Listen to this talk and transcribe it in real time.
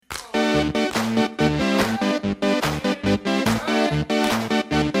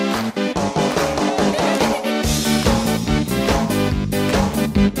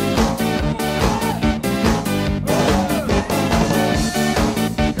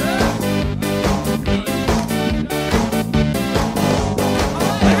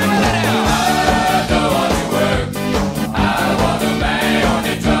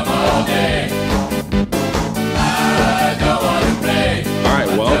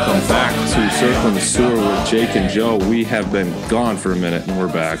Circlin the Sewer with Jake and Joe. We have been gone for a minute and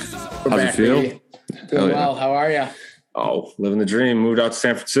we're back. How's it feel? Doing well. How are you? Oh, living the dream. Moved out to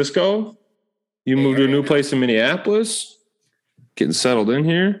San Francisco. You moved to a new place in Minneapolis. Getting settled in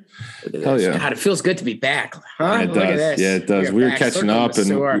here. Hell yeah. God, it feels good to be back. Huh? It does. Yeah, it does. We were catching up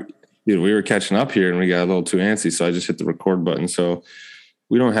we were catching up here and we got a little too antsy. So I just hit the record button. So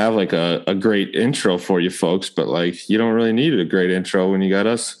we don't have like a great intro for you folks, but like you don't really need a great intro when you got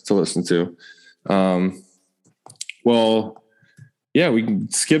us to listen to. Well, yeah, we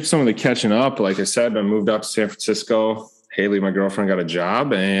can skip some of the catching up. Like I said, I moved out to San Francisco. Haley, my girlfriend, got a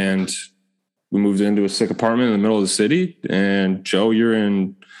job and we moved into a sick apartment in the middle of the city. And Joe, you're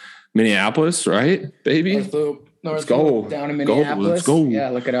in Minneapolis, right, baby? Let's go. Down in Minneapolis. Let's go. Yeah,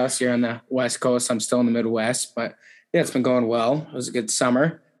 look at us. You're on the West Coast. I'm still in the Midwest, but yeah, it's been going well. It was a good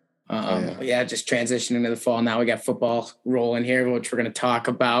summer. Just transitioning into the fall. Now we got football rolling here, which we're going to talk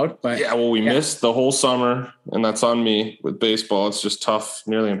about. But we missed the whole summer, and that's on me with baseball. It's just tough,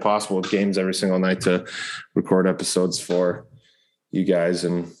 nearly impossible with games every single night to record episodes for you guys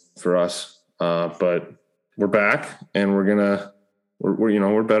and for us. But we're back, and we're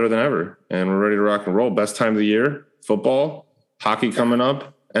better than ever, and we're ready to rock and roll. Best time of the year: football, hockey coming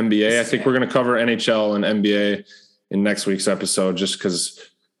up, NBA. I think we're going to cover NHL and NBA in next week's episode, just because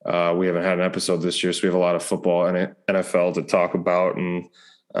we haven't had an episode this year, so we have a lot of football and NFL to talk about, and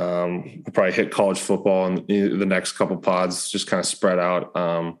we'll probably hit college football in the next couple pods, just kind of spread out.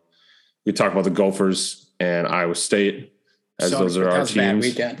 We talk about the Gophers and Iowa State, as those are our teams. Bad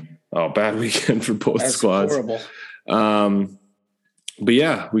weekend. Oh, bad weekend for both squads. Horrible. But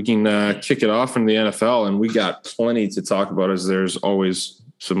yeah, we can kick it off in the NFL, and we got plenty to talk about, as there's always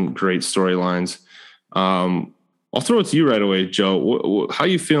some great storylines. I'll throw it to you right away, Joe. How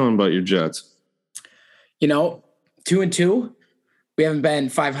you feeling about your Jets? 2-2. We haven't been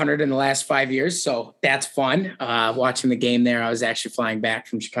 500 in the last 5 years, so that's fun. Watching the game there, I was actually flying back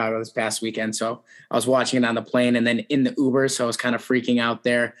from Chicago this past weekend, so I was watching it on the plane and then in the Uber, so I was kind of freaking out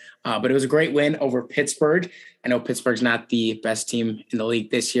there. But it was a great win over Pittsburgh. I know Pittsburgh's not the best team in the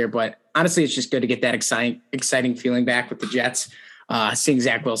league this year, but honestly, it's just good to get that exciting feeling back with the Jets. Seeing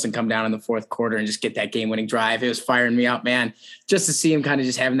Zach Wilson come down in the fourth quarter and just get that game-winning drive. It was firing me up, man, just to see him kind of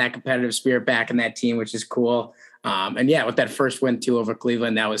just having that competitive spirit back in that team, which is cool. With that first win, too, over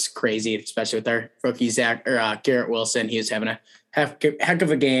Cleveland, that was crazy, especially with our rookie Garrett Wilson. He was having a heck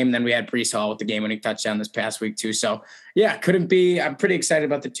of a game. Then we had Breece Hall with the game-winning touchdown this past week, too. So, yeah, I'm pretty excited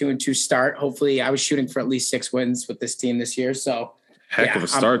about the 2-2 start. Hopefully, I was shooting for at least 6 wins with this team this year. So, heck of a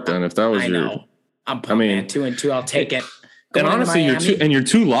start, then, if that was I'm pumped, man. 2-2, I'll take it. And honestly, your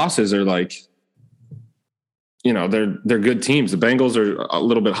two losses are like, they're good teams. The Bengals are a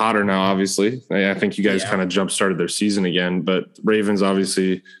little bit hotter now, obviously. I think you guys kind of jump-started their season again. But Ravens,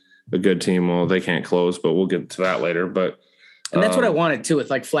 obviously, a good team. Well, they can't close, but we'll get to that later. And that's what I wanted, too, with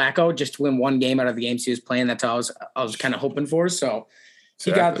like Flacco, just to win one game out of the games he was playing. That's all I was kind of hoping for. So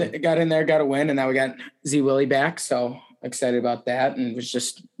exactly. He got in there, got a win, and now we got Z Willie back. So excited about that, and was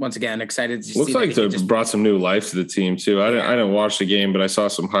just once again excited to looks like they brought some new life to the team too. I didn't watch the game, but I saw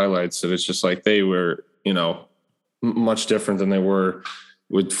some highlights, and it's just like they were much different than they were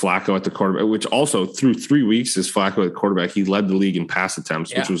with Flacco at the quarterback, which also through 3 weeks as Flacco at quarterback, he led the league in pass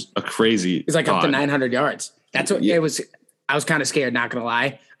attempts, which was a crazy. He's like up to 900 yards. That's what it was. I was kind of scared, not gonna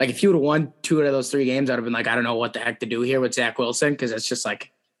lie. Like if you would have won 2 out of those 3 games, I'd have been like, I don't know what the heck to do here with Zach Wilson, because it's just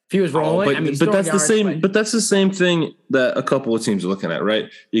like, if he was rolling, but that's the same. But that's the same thing that a couple of teams are looking at, right?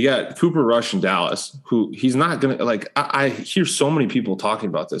 You got Cooper Rush in Dallas, who he's not gonna like. I hear so many people talking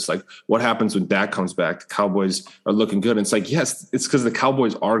about this, like what happens when Dak comes back? The Cowboys are looking good, and it's like, yes, it's because the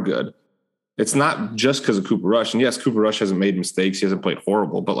Cowboys are good. It's not just because of Cooper Rush, and yes, Cooper Rush hasn't made mistakes, he hasn't played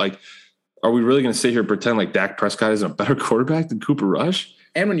horrible, but like, are we really going to sit here and pretend like Dak Prescott isn't a better quarterback than Cooper Rush?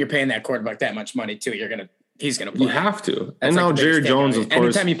 And when you're paying that quarterback that much money too, he's going to play. You have to. And now Jerry Jones, of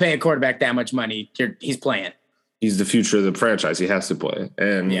course. Anytime you pay a quarterback that much money, he's playing. He's the future of the franchise. He has to play.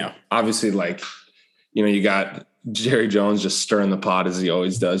 And obviously, like, you got Jerry Jones just stirring the pot as he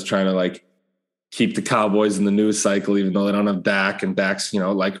always does, trying to, like, keep the Cowboys in the news cycle, even though they don't have Dak. And Dak's,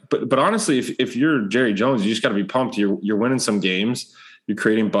 but honestly, if you're Jerry Jones, you just got to be pumped. You're winning some games. You're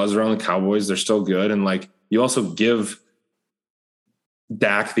creating buzz around the Cowboys. They're still good. And, like, you also give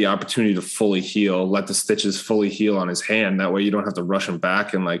Dak the opportunity to fully heal, let the stitches fully heal on his hand. That way you don't have to rush him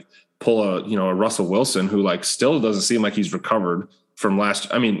back and like pull a Russell Wilson who like still doesn't seem like he's recovered from last.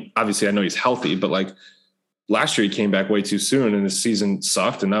 I mean, obviously I know he's healthy, but like last year he came back way too soon and his season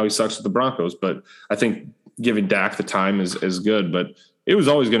sucked and now he sucks with the Broncos. But I think giving Dak the time is good, but it was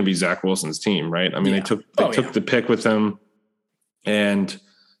always going to be Zach Wilson's team, right? I mean, they took the pick with him and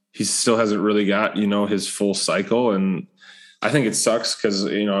he still hasn't really got, his full cycle. And I think it sucks because,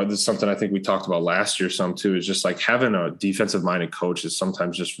 this is something I think we talked about last year some too, is just like having a defensive minded coach is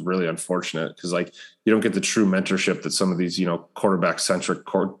sometimes just really unfortunate because like you don't get the true mentorship that some of these, quarterback centric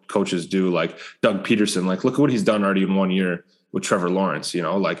coaches do. Like Doug Peterson, like look at what he's done already in 1 year with Trevor Lawrence,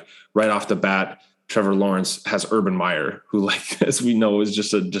 like right off the bat, Trevor Lawrence has Urban Meyer, who like, as we know, is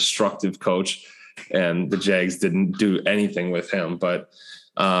just a destructive coach, and the Jags didn't do anything with him. But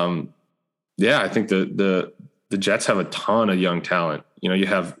I think the Jets have a ton of young talent. You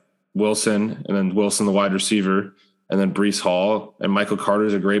have Wilson, and then Wilson, the wide receiver, and then Breece Hall, and Michael Carter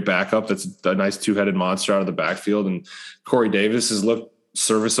is a great backup. That's a nice two-headed monster out of the backfield. And Corey Davis has looked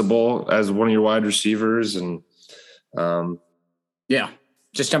serviceable as one of your wide receivers. And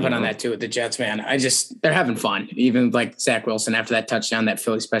just jumping on that too with the Jets, man. They're having fun. Even like Zach Wilson after that touchdown, that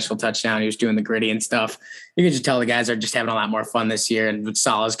Philly special touchdown, he was doing the gritty and stuff. You can just tell the guys are just having a lot more fun this year, and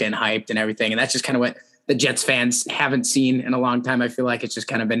Salah's getting hyped and everything. And that's just kind of what the Jets fans haven't seen in a long time. I feel like it's just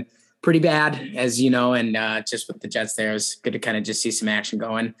kind of been pretty bad, as you know, and just with the Jets there, it's good to kind of just see some action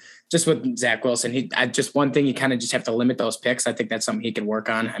going. Just with Zach Wilson, just one thing, you kind of just have to limit those picks. I think that's something he can work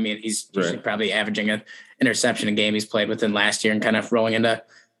on. I mean, he's usually probably averaging an interception a game he's played within last year and kind of rolling into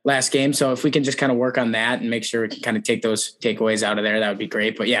last game. So if we can just kind of work on that and make sure we can kind of take those takeaways out of there, that would be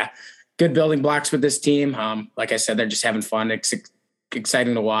great. But yeah, good building blocks with this team. Like I said, they're just having fun. It's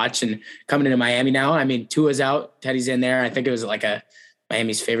exciting to watch. And coming into Miami now, I mean, Tua's out, Teddy's in there. I think it was like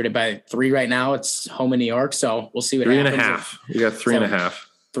Miami's favorited by 3 right now. It's home in New York, so we'll see what happens. 3.5. We got 3.5.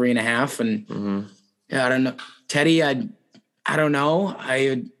 3.5, and I don't know. Teddy, I don't know.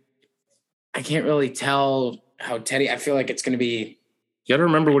 I can't really tell how Teddy. I feel like it's going to be. You got to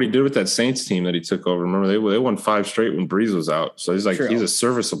remember what he did with that Saints team that he took over. Remember they won 5 straight when Breeze was out. So he's a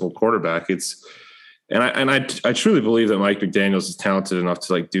serviceable quarterback. I truly believe that Mike McDaniels is talented enough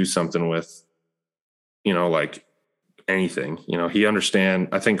to like do something with, like anything. He understand.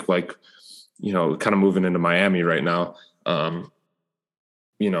 I think like, kind of moving into Miami right now.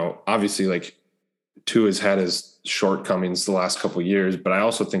 Obviously like Tua has had his shortcomings the last couple of years, but I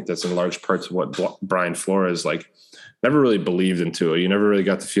also think that's in large parts of what Brian Flores like never really believed in Tua. You never really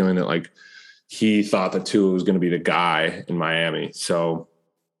got the feeling that like he thought that Tua was going to be the guy in Miami. So,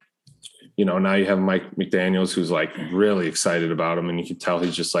 now you have Mike McDaniels, who's like really excited about him, and you can tell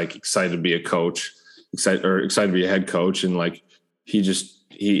he's just like excited to be a coach, excited to be a head coach, and like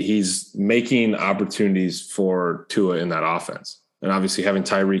he's making opportunities for Tua in that offense. And obviously having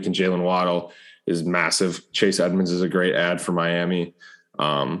Tyreek and Jalen Waddle is massive. Chase Edmonds is a great ad for Miami.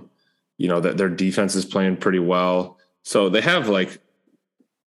 That their defense is playing pretty well. So they have they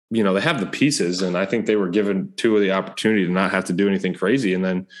have the pieces, and I think they were given Tua the opportunity to not have to do anything crazy. And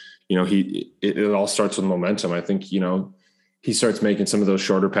then, it all starts with momentum. I think, he starts making some of those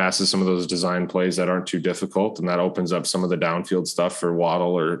shorter passes, some of those design plays that aren't too difficult. And that opens up some of the downfield stuff for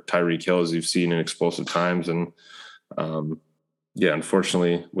Waddle or Tyreek Hill, as you've seen in explosive times. And,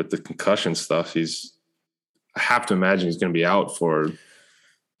 unfortunately with the concussion stuff, I have to imagine he's going to be out for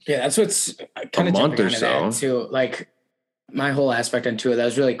that's what's kind of jumping onto that too. Like my whole aspect on Tua, that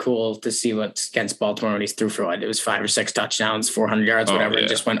was really cool to see what's against Baltimore when he threw for it was 5 or 6 touchdowns, 400 yards, whatever. It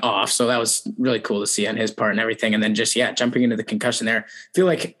just went off. So that was really cool to see on his part and everything. And then just, jumping into the concussion there, I feel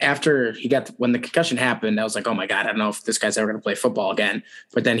like after when the concussion happened, I was like, oh my God, I don't know if this guy's ever going to play football again.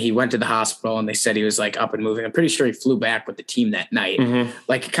 But then he went to the hospital and they said he was like up and moving. I'm pretty sure he flew back with the team that night.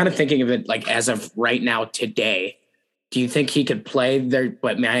 Like kind of thinking of it like as of right now today, do you think he could play there?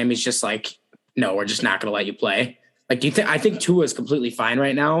 But Miami's just like, no, we're just not going to let you play. Like, do you think? I think Tua is completely fine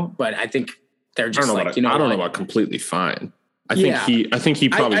right now, but I think they're just I don't know about completely fine. I think he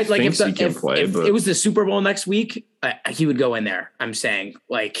probably thinks he can play. If but it was the Super Bowl next week, he would go in there. I'm saying,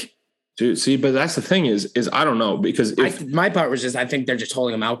 like, dude. See, but that's the thing is I don't know, because my part was just I think they're just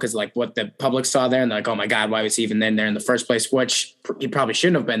holding him out because like what the public saw there and they're like, oh my God, why was he even in there in the first place? Which he probably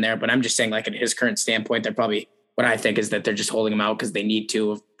shouldn't have been there. But I'm just saying, like in his current standpoint, they're probably what I think is that they're just holding him out because they need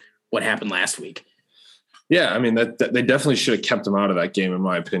to of what happened last week. Yeah, I mean that they definitely should have kept him out of that game, in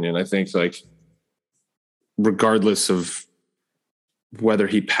my opinion. I think like regardless of whether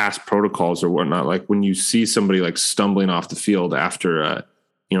he passed protocols or whatnot, like when you see somebody like stumbling off the field after a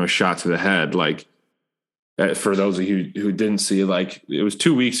shot to the head, like for those of you who didn't see, like it was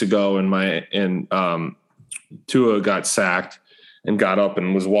 2 weeks ago, and Tua got sacked and got up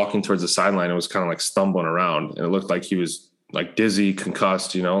and was walking towards the sideline and was kind of like stumbling around, and it looked like he was like dizzy,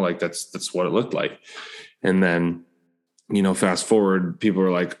 concussed, like that's what it looked like. And then, fast forward, people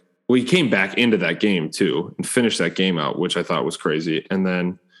were like, well, he came back into that game too and finished that game out, which I thought was crazy. And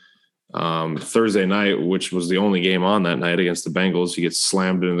then Thursday night, which was the only game on that night against the Bengals, he gets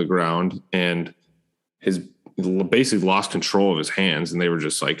slammed into the ground and basically lost control of his hands, and they were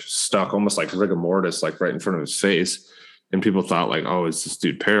just like stuck almost like rigor mortis, like right in front of his face. And people thought like, oh, is this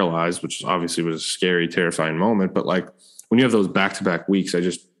dude paralyzed? Which obviously was a scary, terrifying moment. But like when you have those back-to-back weeks, I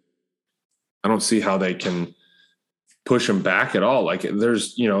don't see how they can push him back at all. Like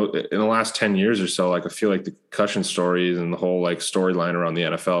there's, in the last 10 years or so, like I feel like the concussion stories and the whole like storyline around the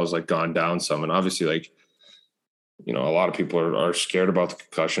NFL has like gone down some. And obviously like, a lot of people are scared about the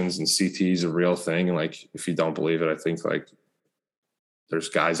concussions, and CT is a real thing. And like, if you don't believe it, I think like there's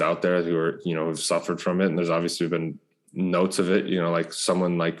guys out there who are, who've suffered from it. And there's obviously been notes of it, like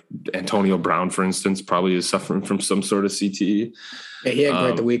someone like Antonio Brown, for instance, probably is suffering from some sort of CTE. Yeah, he had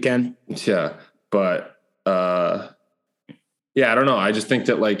quite the weekend. Yeah. But, I don't know. I just think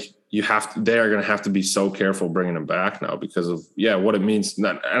that like they are going to have to be so careful bringing him back now because of what it means. And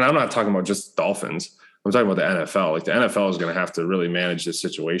I'm not talking about just Dolphins. I'm talking about the NFL. Like the NFL is going to have to really manage this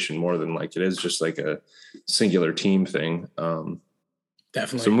situation more than like it is just like a singular team thing.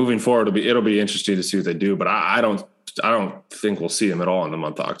 Definitely. So moving forward, it'll be interesting to see what they do. But I don't think we'll see him at all in the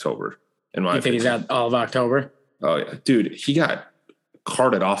month of October. In my opinion. He's out all of October? Oh yeah, dude, he got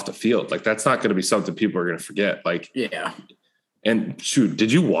carted off the field. Like that's not going to be something people are going to forget. Like yeah. And shoot,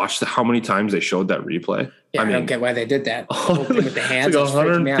 did you watch how many times they showed that replay? Yeah, I don't get why they did that. The whole thing with the hands, like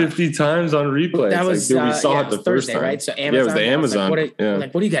 150 times on replay. That was we saw it the Thursday, first time, right? So Amazon, it was the Amazon. What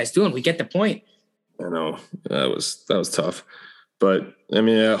are you guys doing? We get the point. I know that was tough, but I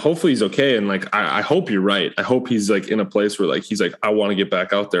mean, hopefully he's okay. And like, I hope you're right. I hope he's like in a place where like he's like, I want to get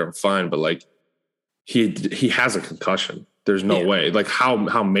back out there. I'm fine, but like he has a concussion. There's no way. Like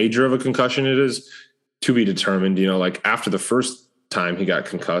how major of a concussion it is to be determined. Like after the first time he got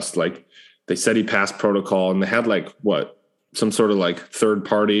concussed, like they said he passed protocol, and they had like some sort of like third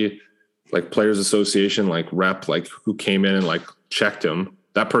party, like players association, like rep, like who came in and like checked him.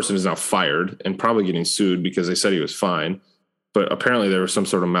 That person is now fired and probably getting sued because they said he was fine, but apparently there was some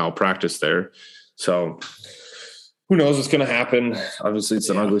sort of malpractice there. So who knows what's going to happen? Obviously it's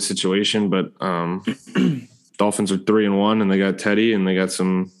an ugly situation, but Dolphins are 3-1 and they got Teddy and they got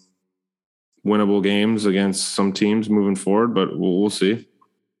some winnable games against some teams moving forward, but we'll see.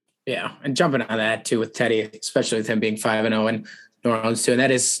 Yeah. And jumping on that too with Teddy, especially with him being 5-0 and New Orleans too. And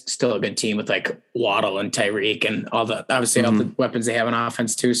that is still a good team with like Waddle and Tyreek and all the weapons they have on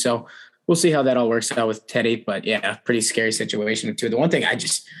offense too. So we'll see how that all works out with Teddy, but yeah, pretty scary situation too. The one thing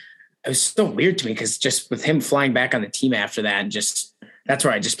it was so weird to me because just with him flying back on the team after that, and just, that's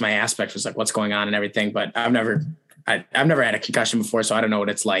where my aspect was like, what's going on and everything. But I've never had a concussion before, so I don't know what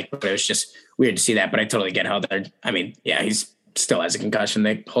it's like, but it was just weird to see that. But I totally get how he's still has a concussion.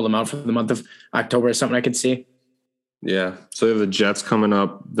 They hold him out for the month of October or something I could see. Yeah. So they have the Jets coming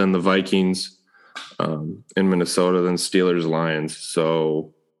up, then the Vikings in Minnesota, then Steelers, Lions.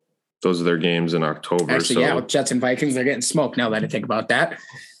 So those are their games in October. Actually, with Jets and Vikings, they're getting smoked now that I think about that.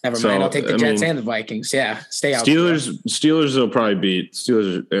 Never mind. I'll take the Jets and the Vikings. Yeah. Stay out. Steelers will probably beat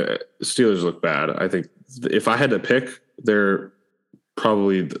Steelers look bad. I think if I had to pick, they're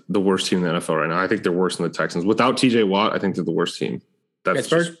probably the worst team in the NFL right now. I think they're worse than the Texans. Without TJ Watt, I think they're the worst team. That's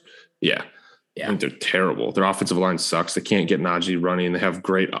Pittsburgh? Yeah. I think they're terrible. Their offensive line sucks. They can't get Najee running. They have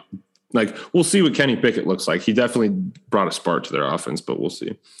great – we'll see what Kenny Pickett looks like. He definitely brought a spark to their offense, but we'll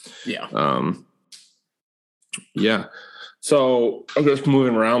see. Yeah. Yeah. So I'm just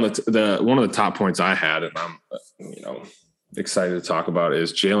moving around. The one of the top points I had, and I'm excited to talk about,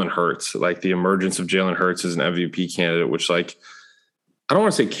 is Jalen Hurts. Like the emergence of Jalen Hurts as an MVP candidate, which like I don't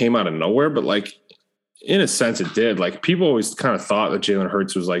want to say came out of nowhere, but like in a sense it did. Like people always kind of thought that Jalen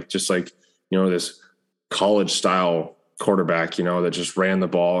Hurts was like just like this college style quarterback, that just ran the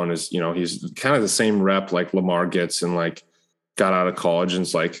ball and is he's kind of the same rep like Lamar gets and like got out of college, and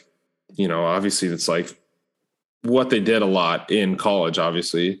it's like obviously it's like what they did a lot in college,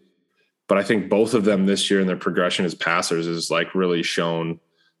 obviously. But I think both of them this year in their progression as passers is like really shown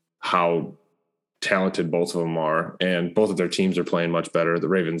how talented both of them are. And both of their teams are playing much better. The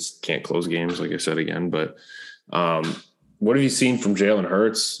Ravens can't close games, like I said again. But what have you seen from Jalen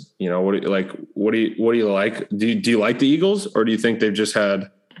Hurts? What do you like? Do you like the Eagles, or do you think they've just had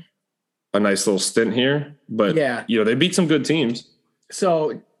a nice little stint here? But they beat some good teams.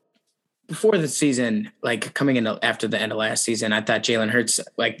 So before the season, like coming in after the end of last season, I thought Jalen Hurts,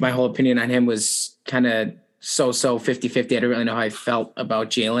 like my whole opinion on him was kind of so 50-50. I didn't really know how I felt about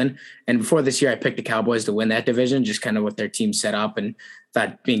Jalen. And before this year, I picked the Cowboys to win that division, just kind of with their team set up and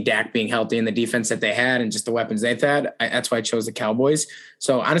thought Dak being healthy and the defense that they had and just the weapons they've had. That's why I chose the Cowboys.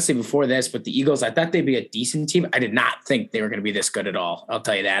 So honestly, before this, with the Eagles, I thought they'd be a decent team. I did not think they were going to be this good at all. I'll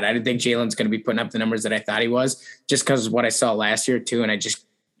tell you that. I didn't think Jalen's going to be putting up the numbers that I thought he was, just because of what I saw last year too. And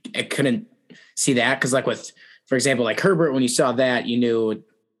I couldn't see that. Cause like for example, like Herbert, when you saw that, you knew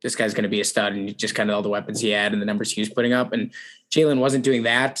this guy's going to be a stud, and just kind of all the weapons he had and the numbers he was putting up. And Jalen wasn't doing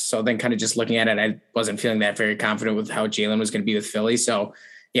that. So then kind of just looking at it, I wasn't feeling that very confident with how Jalen was going to be with Philly. So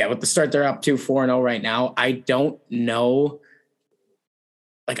yeah, with the start, they're up to 4-0 right now. I don't know.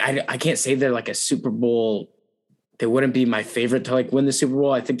 Like, I can't say they're like a Super Bowl. They wouldn't be my favorite to like win the Super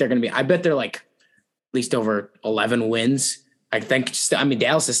Bowl. I think they're going to be, I bet they're like at least over 11 wins. I think,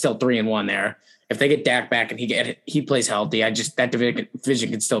 Dallas is still 3-1 there. If they get Dak back and he plays healthy, that division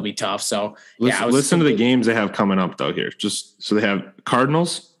can still be tough. So listen to the games they have coming up though here. Just so they have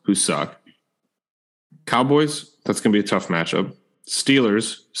Cardinals, who suck. Cowboys, that's going to be a tough matchup.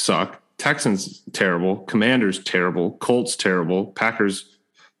 Steelers suck. Texans terrible. Commanders terrible. Colts terrible. Packers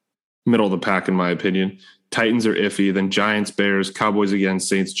middle of the pack in my opinion. Titans are iffy. Then Giants, Bears, Cowboys again,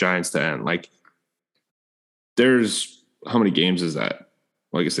 Saints, Giants to end. Like, there's how many games is that?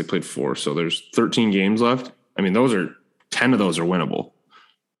 Well, I guess they played 4, so there's 13 games left. I mean, 10 of those are winnable.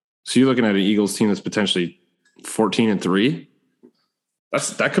 So you're looking at an Eagles team that's potentially 14-3.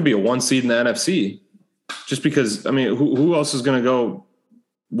 That could be a 1 seed in the NFC. Just because, I mean, who else is going to go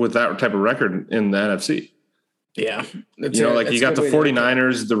with that type of record in the NFC? Yeah. You got the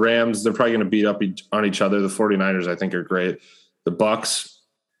 49ers, the Rams, they're probably going to beat up on each other. The 49ers, I think, are great. The Bucks,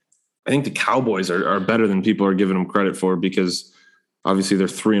 I think the Cowboys are better than people are giving them credit for, because obviously they're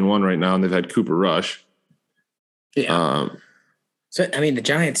 3-1 right now and they've had Cooper Rush. Yeah. So, I mean, the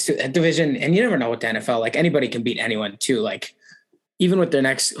Giants, that division, and you never know with the NFL, like anybody can beat anyone too. Like even with their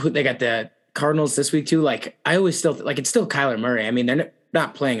they got the Cardinals this week too. Like I always still like, it's still Kyler Murray. I mean, they're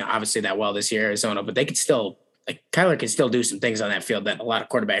not playing obviously that well this year, Arizona, but they could still, like Kyler can still do some things on that field that a lot of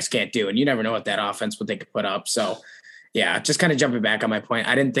quarterbacks can't do. And you never know what that offense, what they could put up. So yeah, just kind of jumping back on my point.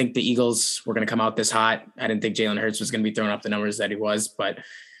 I didn't think the Eagles were going to come out this hot. I didn't think Jalen Hurts was going to be throwing up the numbers that he was, but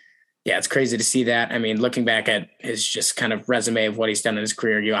yeah, it's crazy to see that. I mean, looking back at his just kind of resume of what he's done in his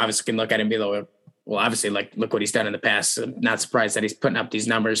career, you obviously can look at him and be like, well, obviously, like, look what he's done in the past. I'm not surprised that he's putting up these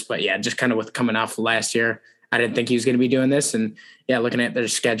numbers, but yeah, just kind of with coming off last year, I didn't think he was going to be doing this. And yeah, looking at their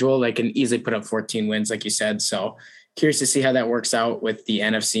schedule, they can easily put up 14 wins, like you said. So curious to see how that works out with the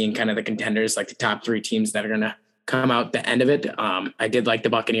NFC and kind of the contenders, like the top 3 teams that are going to come out the end of it. I did like the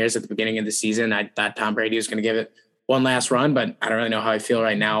Buccaneers at the beginning of the season. I thought Tom Brady was going to give it one last run, but I don't really know how I feel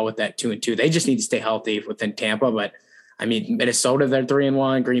right now with that 2-2. They just need to stay healthy within Tampa. But I mean, Minnesota, they're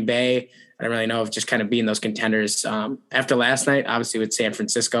 3-1. Green Bay, I don't really know if just kind of being those contenders. After last night, obviously with San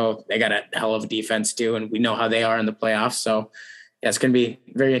Francisco, they got a hell of a defense too, and we know how they are in the playoffs. So yeah, it's going to be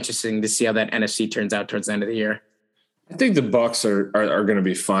very interesting to see how that NFC turns out towards the end of the year. I think the Bucs are going to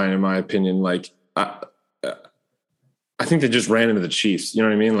be fine, in my opinion. Like, I think they just ran into the Chiefs. You know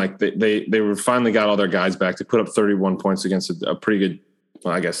what I mean? Like they were finally got all their guys back. They put up 31 points against a pretty good.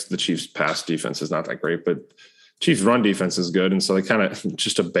 Well, I guess the Chiefs' pass defense is not that great, but Chiefs' run defense is good, and so they kind of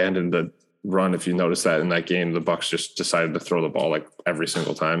just abandoned the run. If you notice that in that game, the Bucs just decided to throw the ball like every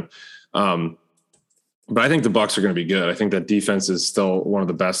single time. But I think the Bucs are going to be good. I think that defense is still one of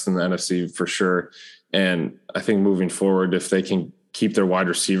the best in the NFC for sure. And I think moving forward, if they can keep their wide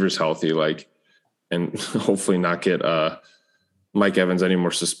receivers healthy, like, and hopefully not get Mike Evans any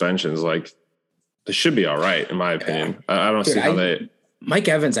more suspensions, like, they should be all right, in my opinion. I don't see how Mike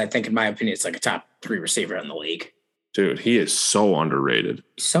Evans, I think, in my opinion, is like a top 3 receiver in the league. Dude, he is so underrated.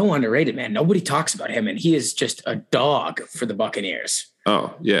 So underrated, man. Nobody talks about him, and he is just a dog for the Buccaneers.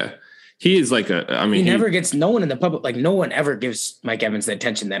 Oh, yeah. He is like he never gets, no one in the public, like no one ever gives Mike Evans the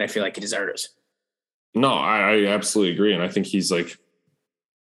attention that I feel like he deserves. No, I absolutely agree. And I think he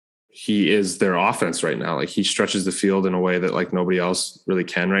is their offense right now. Like, he stretches the field in a way that like nobody else really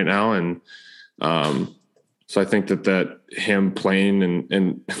can right now. And so I think that him playing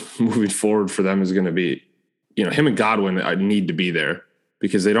and moving forward for them is going to be, you know, him and Godwin need to be there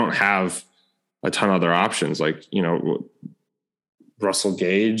because they don't have a ton of other options. Like, you know, Russell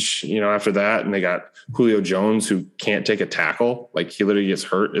Gage, you know, after that, and they got Julio Jones, who can't take a tackle. Like, he literally gets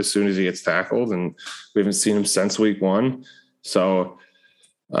hurt as soon as he gets tackled, and we haven't seen him since week 1. So,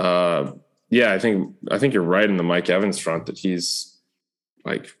 yeah, I think you're right in the Mike Evans front that he's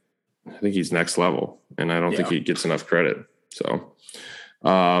like, I think he's next level, and I don't think he gets enough credit. So,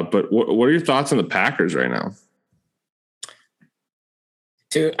 but what are your thoughts on the Packers right now?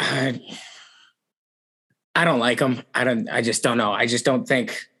 Dude, I don't like him. I just don't know. I just don't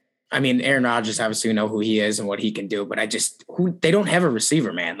think. I mean, Aaron Rodgers, obviously we know who he is and what he can do, but they don't have a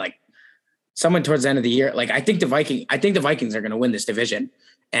receiver, man. Like someone towards the end of the year, like I think the Vikings are going to win this division,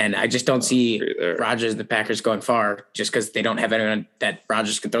 and I just don't see Rodgers and the Packers going far just because they don't have anyone that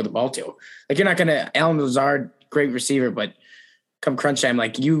Rodgers can throw the ball to. Like you're not going to Allen Lazard, great receiver, but come crunch time,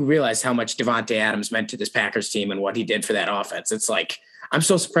 like you realize how much Devontae Adams meant to this Packers team and what he did for that offense. It's like I'm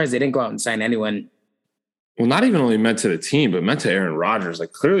so surprised they didn't go out and sign anyone. Well, not even only meant to the team, but meant to Aaron Rodgers.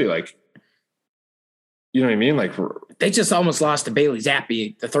 Like clearly, like, you know what I mean? Like they just almost lost to Bailey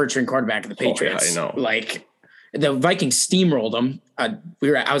Zappi, the third string quarterback of the Patriots. Oh, yeah, I know. Like the Vikings steamrolled them. I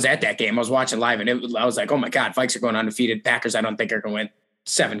was at that game. I was watching live, and I was like, oh my God, Vikes are going undefeated. Packers, I don't think are going to win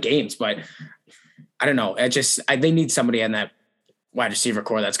 7 games, but I don't know. They need somebody in that wide receiver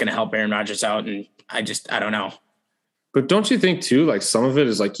core that's going to help Aaron Rodgers out. And I don't know. But don't you think too, like some of it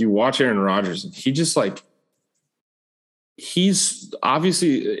is like you watch Aaron Rodgers and he just like, he's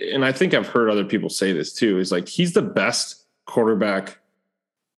obviously, and I think I've heard other people say this too, is like, he's the best quarterback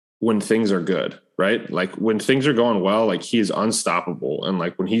when things are good, right? Like when things are going well, like he is unstoppable. And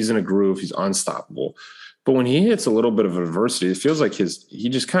like when he's in a groove, he's unstoppable. But when he hits a little bit of adversity, it feels like he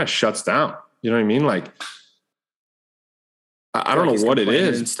just kind of shuts down. You know what I mean? Like, I don't know what it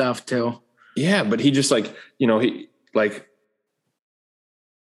is and stuff too. Yeah. But he just like, you know, he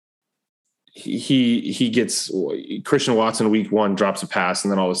gets Christian Watson week 1 drops a pass,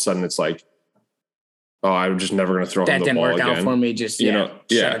 and then all of a sudden it's like, oh, I'm just never going to throw him the ball again. That didn't work out for me. Just shut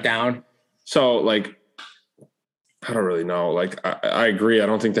it down. So like, I don't really know. Like, I agree. I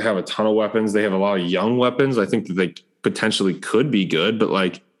don't think they have a ton of weapons. They have a lot of young weapons. I think that they potentially could be good, but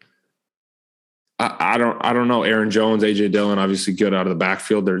like, I don't know. Aaron Jones, AJ Dillon, obviously good out of the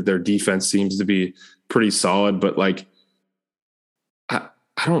backfield. Their defense seems to be pretty solid, but like,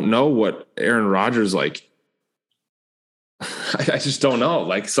 I don't know what Aaron Rodgers like. I just don't know.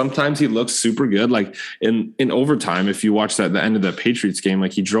 Like sometimes he looks super good. Like in overtime, if you watch the end of the Patriots game,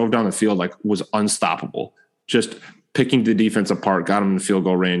 like he drove down the field, like was unstoppable, just picking the defense apart, got him in the field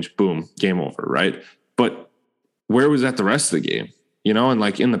goal range, boom, game over. Right. But where was that the rest of the game? You know, and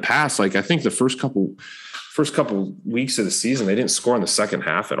like in the past, like I think the first couple weeks of the season, they didn't score in the second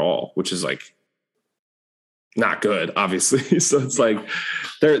half at all, which is like not good, obviously. So it's like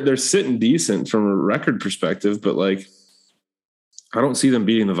they're sitting decent from a record perspective, but like I don't see them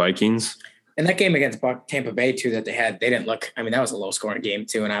beating the Vikings. And that game against Tampa Bay too that they didn't look. I mean, that was a low scoring game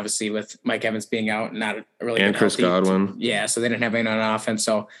too, and obviously with Mike Evans being out, not a really and Chris Godwin, so they didn't have anyone on offense.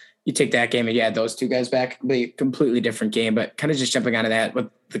 So you take that game and you add those two guys back, be a completely different game. But kind of just jumping onto that with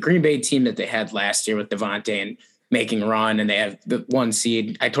the Green Bay team that they had last year with Devontae and making a run, and they have the 1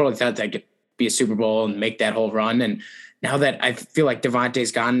 seed. I totally thought they could be a Super Bowl and make that whole run. And now that I feel like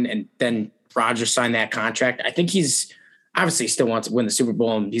Devontae's gone and then Rodgers signed that contract, I think he's obviously still wants to win the Super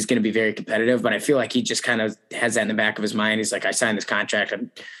Bowl and he's going to be very competitive, but I feel like he just kind of has that in the back of his mind. He's like, I signed this contract.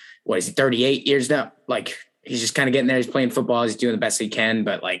 What is he, 38 years now? Like he's just kind of getting there. He's playing football. He's doing the best he can,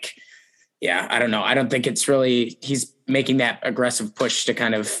 but like, yeah, I don't know. I don't think it's really, he's making that aggressive push to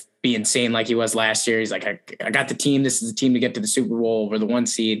kind of be insane like he was last year. He's like, I got the team. This is the team to get to the Super Bowl. We're the 1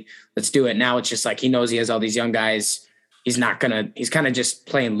 seed. Let's do it. Now it's just like, he knows he has all these young guys. He's kind of just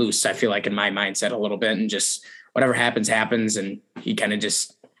playing loose. I feel like in my mindset a little bit, and just whatever happens. And he kind of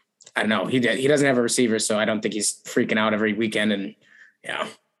just, I don't know. He doesn't have a receiver, so I don't think he's freaking out every weekend. And yeah.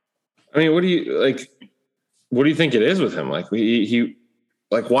 I mean, what do you think it is with him? Like he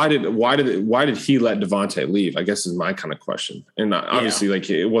like, why did he let Devontae leave? I guess is my kind of question. And obviously like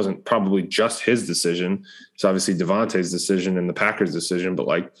it wasn't probably just his decision. It's obviously Devontae's decision and the Packers' decision, but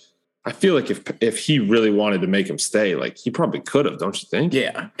like, I feel like if he really wanted to make him stay, like he probably could have, don't you think?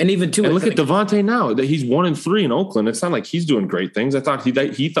 Yeah. And even too, and look at Devontae now that he's 1-3 in Oakland. It's not like he's doing great things. I thought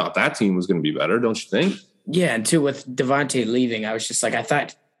he thought that team was going to be better. Don't you think? Yeah. And too, with Devontae leaving, I was just like, I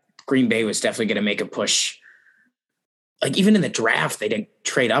thought Green Bay was definitely going to make a push. Like even in the draft, they didn't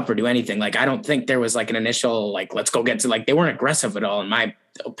trade up or do anything. Like, I don't think there was like an initial, like, let's go get to, like, they weren't aggressive at all, in my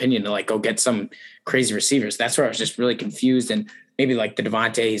opinion, to like go get some crazy receivers. That's where I was just really confused. And maybe like the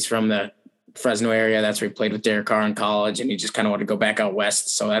Devontae, he's from the Fresno area. That's where he played with Derek Carr in college, and he just kind of wanted to go back out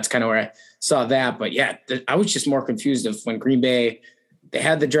west. So that's kind of where I saw that. But yeah, I was just more confused of when Green Bay, they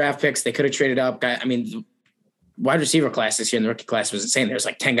had the draft picks, they could have traded up. I mean, the wide receiver class this year in the rookie class was insane. There's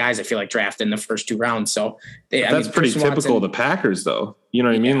like 10 guys I feel like drafted in the first 2 rounds. So that's pretty typical of the Packers, though. You know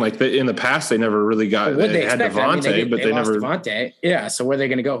what I mean? Like in the past, they never really got. They had Devontae, but they never. Devontae. Yeah. So where are they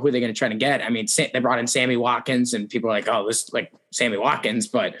going to go? Who are they going to try to get? I mean, they brought in Sammy Watkins, and people are like, "Oh, this is like Sammy Watkins,"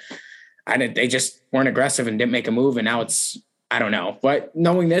 but they just weren't aggressive and didn't make a move. And now it's I don't know. But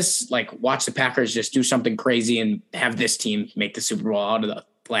knowing this, like, watch the Packers just do something crazy and have this team make the Super Bowl out of the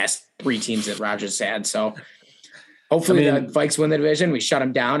last 3 teams that Rodgers had. So hopefully the Vikes win the division. We shut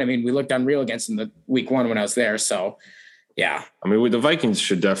them down. I mean, we looked unreal against them the week 1 when I was there. So, yeah. I mean, the Vikings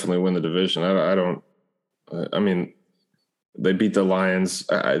should definitely win the division. I mean, they beat the Lions.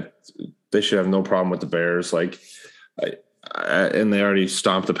 They should have no problem with the Bears. Like, and they already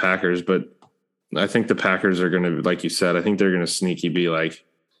stomped the Packers, but I think the Packers are going to, like you said, I think they're going to sneaky be like,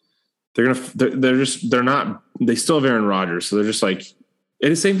 they still have Aaron Rodgers. So they're just like, it's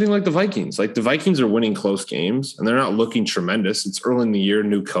the same thing like the Vikings. Like, the Vikings are winning close games and they're not looking tremendous. It's early in the year,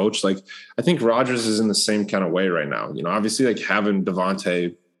 new coach. Like, I think Rodgers is in the same kind of way right now. You know, obviously, like, having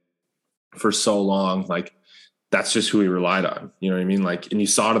Devontae for so long, like, that's just who he relied on. You know what I mean? Like, and you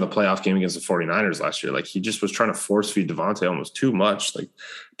saw it in the playoff game against the 49ers last year. Like, he just was trying to force feed Devontae almost too much, like,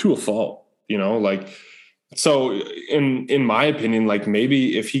 to a fault, you know? Like, so in my opinion, like,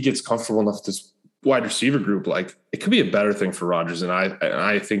 maybe if he gets comfortable enough with this wide receiver group, like, it could be a better thing for Rodgers. And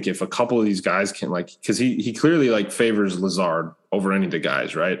I think if a couple of these guys can, like, because he clearly, like, favors Lazard over any of the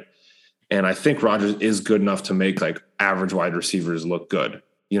guys, right? And I think Rodgers is good enough to make, like, average wide receivers look good.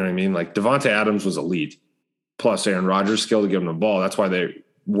 You know what I mean? Like, Devontae Adams was elite. Plus Aaron Rodgers' skill to give him the ball. That's why they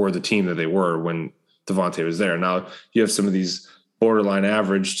were the team that they were when Devontae was there. Now you have some of these borderline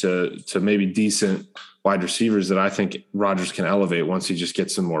average to maybe decent wide receivers that I think Rodgers can elevate once he just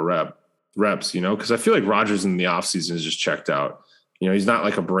gets some more reps, you know, because I feel like Rodgers in the offseason is just checked out. You know, he's not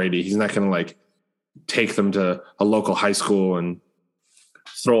like a Brady. He's not going to, like, take them to a local high school and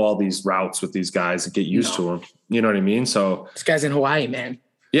throw all these routes with these guys and get used to them. You know what I mean? So this guy's in Hawaii, man.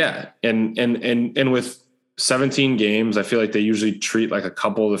 Yeah. And with 17 games, I feel like they usually treat, like, a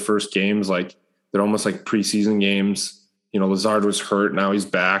couple of the first games like they're almost like preseason games. You know, Lazard was hurt, now he's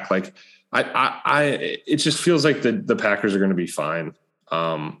back. Like, it just feels like the Packers are going to be fine.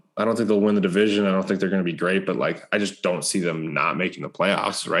 I don't think they'll win the division. I don't think they're going to be great, but, like, I just don't see them not making the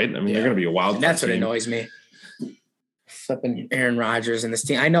playoffs, right? I mean, they're going to be a wild card. That's what annoys me. Flipping Aaron Rodgers and this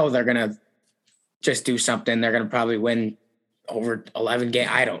team. I know they're going to just do something. They're going to probably win over 11 games.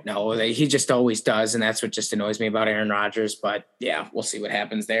 I don't know. He just always does. And that's what just annoys me about Aaron Rodgers. But yeah, we'll see what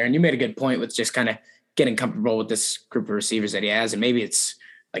happens there. And you made a good point with just kind of getting comfortable with this group of receivers that he has. And maybe it's,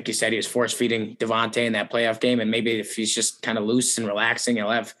 like you said, he was force feeding Devontae in that playoff game. And maybe if he's just kind of loose and relaxing, he'll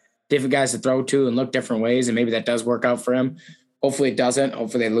have different guys to throw to and look different ways. And maybe that does work out for him. Hopefully it doesn't.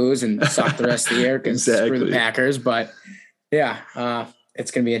 Hopefully they lose and suck the rest of the year because screw the Packers. But yeah,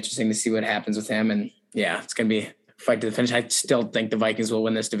 it's going to be interesting to see what happens with him. And yeah, it's going to be fight to the finish. I still think the Vikings will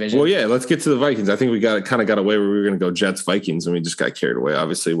win this division. Well, yeah, let's get to the Vikings. I think we got away where we were going to go Jets Vikings, and we just got carried away.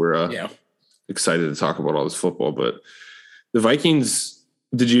 Obviously, we're excited to talk about all this football, but the Vikings.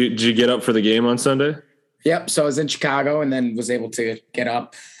 Did you get up for the game on Sunday? Yep. So I was in Chicago and then was able to get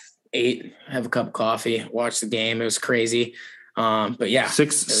up, ate, have a cup of coffee, watch the game. It was crazy. But yeah,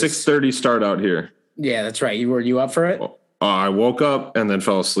 6:30 start out here. Yeah, that's right. Were you up for it? I woke up and then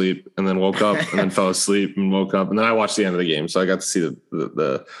fell asleep, and then woke up and then fell asleep and woke up, and then I watched the end of the game, so I got to see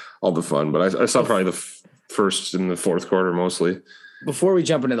the all the fun. But I saw probably the first and the fourth quarter mostly. Before we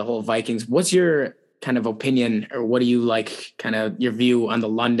jump into the whole Vikings, what's your kind of opinion, or what do you like, kind of your view on the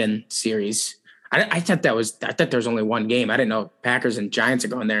London series? I thought there was only one game. I didn't know Packers and Giants are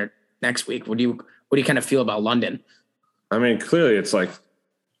going there next week. What do you kind of feel about London? I mean, clearly it's like,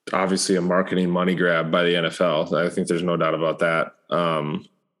 obviously a marketing money grab by the NFL. I think there's no doubt about that. I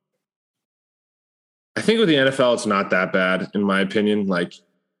think with the NFL, it's not that bad, in my opinion. Yeah,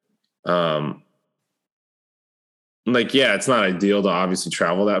 it's not ideal to obviously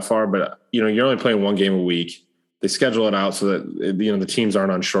travel that far, but you know, you're only playing one game a week. They schedule it out so that, you know, the teams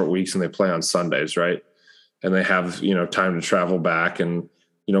aren't on short weeks and they play on Sundays, right? And they have, you know, time to travel back. And,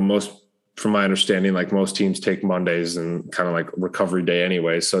 you know, from my understanding, like most teams take Mondays and kind of like recovery day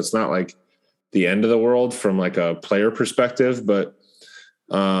anyway. So it's not like the end of the world from like a player perspective, but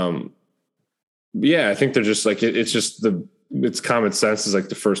yeah, I think they're just like, it's common sense is like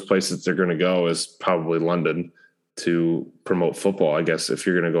the first place that they're going to go is probably London to promote football, I guess, if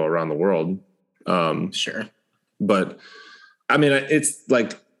you're going to go around the world. Sure. But I mean, it's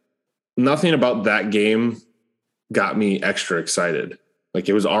like nothing about that game got me extra excited. Like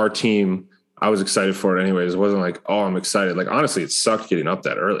it was our team. I was excited for it anyways. It wasn't like, oh, I'm excited. Like, honestly, it sucked getting up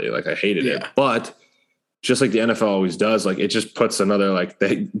that early. Like I hated it, but just like the NFL always does, like it just puts another, like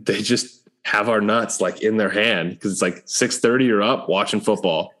they just have our nuts like in their hand. Cause it's like 6:30 you're up watching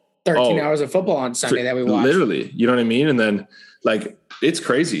football. 13 hours of football on Sunday that we watched. Literally, you know what I mean? And then like, it's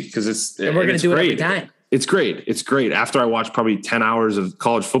crazy. Cause and we're going to do it every time. It's great. It's great. After I watched probably 10 hours of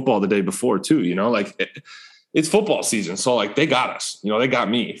college football the day before too, you know, like it's football season. So like they got us, they got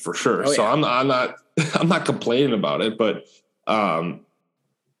me for sure. So I'm not complaining about it, but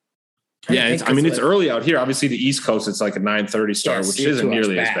it's early out here. Obviously the East Coast, it's like a 9:30 start, which isn't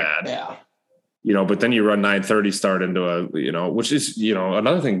nearly as bad. Yeah. But then you run 9:30 start into which is,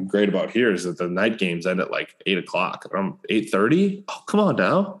 another thing great about here is that the night games end at like 8:00 around 8:30. Oh, come on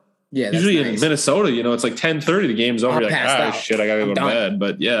now. Yeah. Usually in Minnesota, it's like 10:30, the game's over. You're like, shit, I gotta go to bed.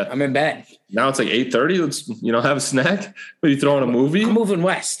 But yeah, I'm in bed. Now it's like 8:30. Let's, have a snack. What, are you throwing a movie? I'm moving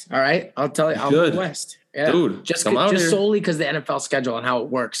west. All right. I'll tell you, I'll move west. Yeah. Dude, just solely because the NFL schedule and how it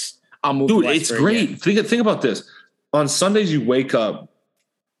works. I'll move west. Dude, it's great. Think about this. On Sundays, you wake up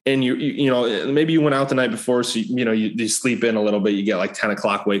and maybe you went out the night before. So, you sleep in a little bit. You get like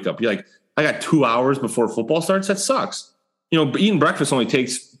 10:00 wake up. You're like, I got 2 hours before football starts. That sucks. Eating breakfast only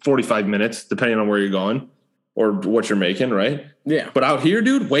takes 45 minutes, depending on where you're going or what you're making, right? Yeah. But out here,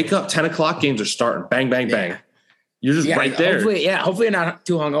 dude, wake up, 10:00 games are starting. Bang, bang, bang. You're just right there. Hopefully you're not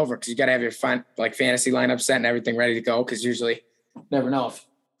too hungover because you got to have your fantasy lineup set and everything ready to go. Because usually, never know if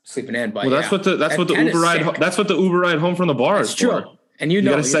sleeping in. But that's what the Uber ride. That's what the Uber ride home from the bar is true. For. And you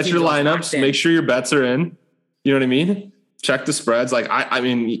got to set your lineups, make sure your bets are in. You know what I mean? Check the spreads. Like I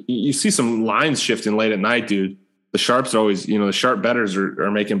mean, you see some lines shifting late at night, dude. The sharps are always, the sharp bettors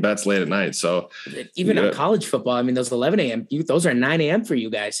are making bets late at night. So even on college football, I mean, those 11 a.m. Those are 9 a.m. for you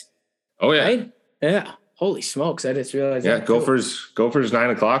guys. Oh yeah, right? Yeah. Holy smokes! I just realized. Yeah, Gophers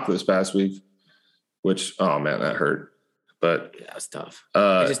 9:00 this past week, which that hurt. But that was tough.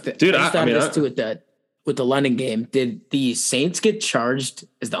 I thought with the London game, did the Saints get charged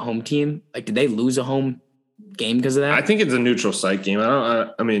as the home team? Like, did they lose a home game because of that? I think it's a neutral site game.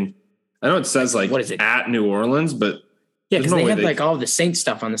 I know it says like what is it? At New Orleans, but yeah, because they had like all the Saints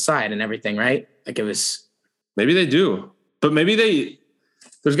stuff on the side and everything, right? Like it was. Maybe they do, but maybe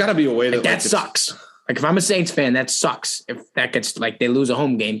there's got to be a way that sucks. Like if I'm a Saints fan, that sucks. If that gets like they lose a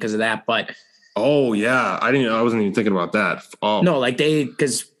home game because of that, but. Oh yeah, I wasn't even thinking about that. Oh no, like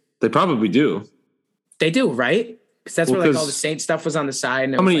because they probably do. They do, right? Because that's where like all the Saints stuff was on the side.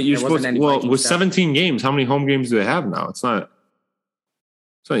 And how many you're supposed to, with 17 games, how many home games do they have now? It's not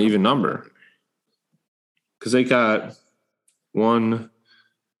an even number. Because they got 1,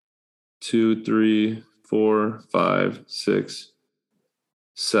 2, 3, 4, 5, 6,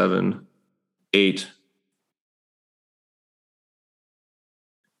 7, 8.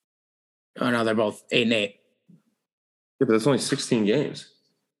 Oh no, they're both 8 and 8. Yeah, but that's only 16 games.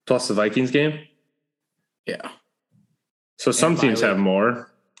 Plus the Vikings game. Yeah. So some teams have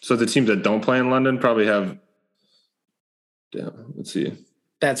more. So the teams that don't play in London probably have. Yeah, let's see.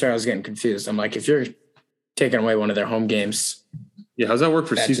 That's where I was getting confused. I'm like, if you're taking away one of their home games. Yeah, how's that work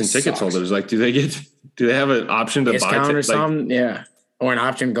for season ticket holders? Like, do they have an option to buy or something? Yeah. Or an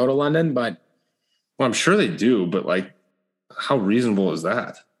option to go to London, but. Well, I'm sure they do, but like, how reasonable is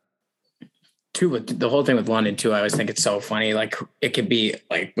that? Too, but the whole thing with London too, I always think it's so funny. Like it could be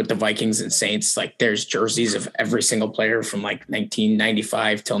like with the Vikings and Saints, like there's jerseys of every single player from like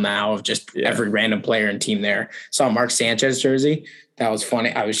 1995 till now of just every random player and team there. Saw Mark Sanchez jersey. That was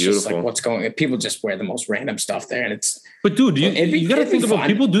funny. I was just like, what's going on? People just wear the most random stuff there. And it's, but dude, you got to think about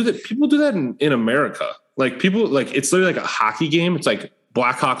people do that. People do that in America. Like people like, it's literally like a hockey game. It's like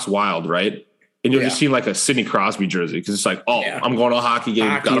Blackhawks Wild, right? And you'll just see like a Sidney Crosby jersey because it's like, I'm going to a hockey game.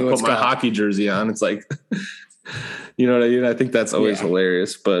 Got to put my hockey jersey on. It's like, you know what I mean? I think that's always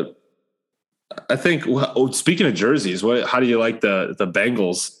hilarious. But I think, speaking of jerseys, how do you like the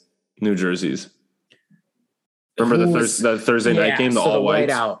Bengals new jerseys? Remember the Thursday night game, the all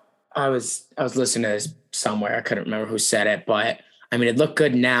whites? I was listening to this somewhere. I couldn't remember who said it, but I mean, it looked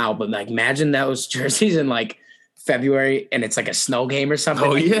good now. But like, imagine those jerseys in like February and it's like a snow game or something.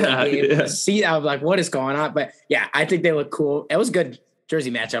 Oh, like, See, I was like, what is going on? But yeah, I think they look cool. It was a good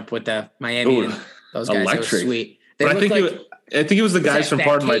jersey matchup with the Miami and those guys. Electric. It was sweet. I think it was the guys from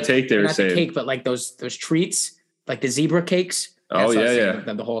Pardon My Take they were saying. Not the cake, but like those treats, like the zebra cakes. That's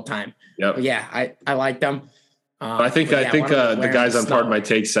the whole time. Yep. But yeah, I like them. I think the guys on Pardon My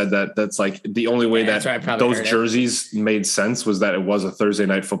Take said that's like the only way that those jerseys made sense was that it was a Thursday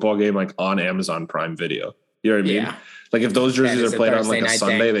night football game, like on Amazon Prime Video. You know what I mean? Yeah. Like if those jerseys are played on like a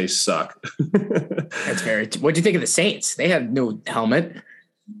Sunday, they suck. That's very. What do you think of the Saints? They had no helmet.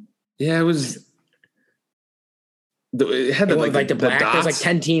 Yeah, it was. It had the black. There's like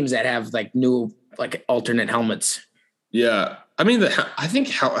 10 teams that have like new like alternate helmets. Yeah, I mean, I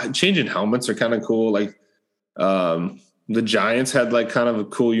think changing helmets are kind of cool. Like, the Giants had like kind of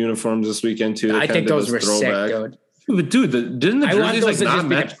cool uniforms this weekend too. I think those were sick, dude. But dude, didn't the jerseys like not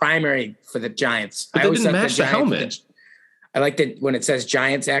match the primary for the Giants? But they didn't match the helmet. I liked it when it says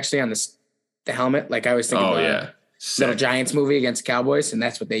Giants actually on the helmet. Like I always think of the Little Giants movie against Cowboys, and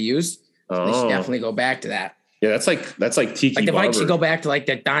that's what they used. So they should definitely go back to that. Yeah, that's like Tiki Like the Barber. Vikes should go back to like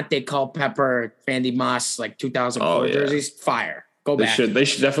the Dante Culpepper, Randy Moss, like 2004 jerseys. Fire. Go back. They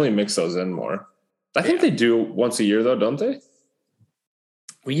should definitely mix those in more. I think they do once a year though, don't they?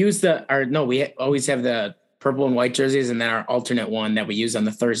 We always have the purple and white jerseys, and then our alternate one that we use on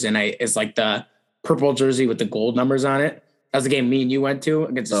the Thursday night is like the purple jersey with the gold numbers on it. That was the game me and you went to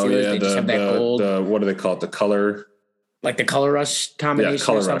against the Steelers. They just have that gold. What do they call it? The color. Like the color rush combination. Yeah,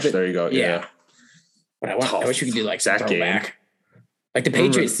 color rush. There you go. Yeah. But I wish we could do like some throwback. Like the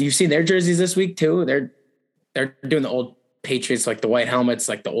Patriots. You've seen their jerseys this week too. They're doing the old Patriots, like the white helmets,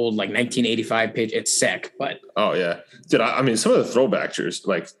 like the old like 1985 page. It's sick, but dude, I mean, some of the throwback jerseys,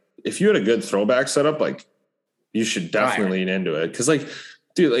 like if you had a good throwback setup, like you should definitely lean into it. Cause like,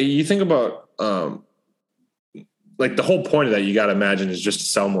 dude, like, you think about like the whole point of that, you got to imagine, is just to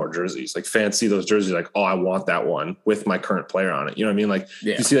sell more jerseys. Like fans see those jerseys, like, oh, I want that one with my current player on it. You know what I mean? Like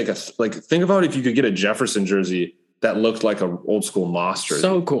you see think about if you could get a Jefferson jersey that looked like an old school Moss jersey.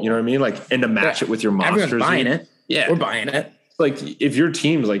 So cool. You know what I mean? Like, and to match it with your Moss jersey. Buying it. Yeah. We're buying it. Like if your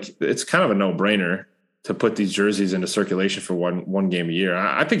team's like, it's kind of a no brainer to put these jerseys into circulation for one game a year.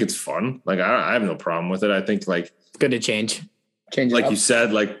 I think it's fun. Like I have no problem with it. I think like it's good to change like you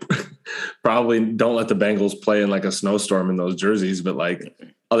said, like probably don't let the Bengals play in like a snowstorm in those jerseys. But like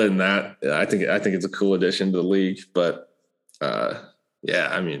other than that, I think it's a cool addition to the league. But I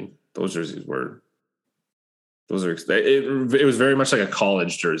mean, those jerseys it was very much like a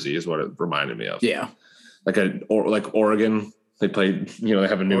college jersey is what it reminded me of. Yeah. Like Oregon, they played, they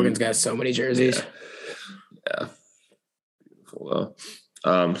have a new. Oregon's got so many jerseys. Yeah. Beautiful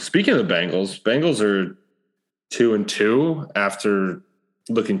though. Speaking of the Bengals are 2-2 after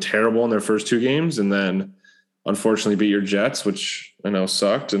looking terrible in their first two games, and then unfortunately beat your Jets, which I know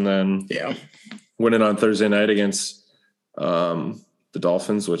sucked, and then winning on Thursday night against the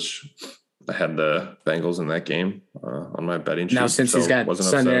Dolphins, which I had the Bengals in that game on my betting sheet. Now since he's got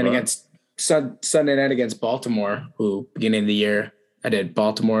Sunday night against Baltimore, who beginning of the year I did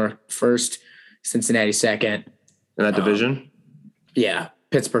Baltimore first, Cincinnati second. In that division?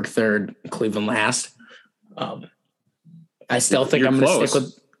 Pittsburgh third, Cleveland last. I still think I'm going to stick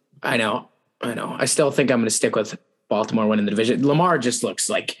with. I know. I still think I'm going to stick with Baltimore winning the division. Lamar just looks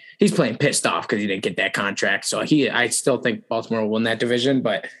like he's playing pissed off because he didn't get that contract. So I still think Baltimore will win that division.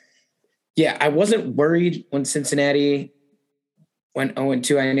 But yeah, I wasn't worried when Cincinnati went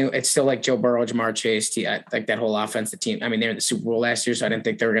 0-2. I knew it's still like Joe Burrow, Jamar Chase, like that whole offensive team. I mean, they were in the Super Bowl last year, so I didn't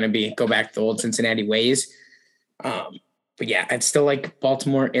think they were going to go back to the old Cincinnati ways. But yeah, I'd still like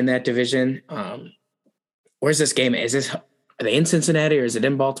Baltimore in that division. Where's this game? Are they in Cincinnati or is it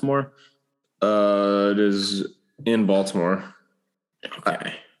in Baltimore? It is in Baltimore.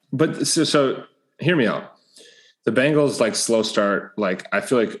 Okay. But so hear me out. The Bengals like slow start. Like I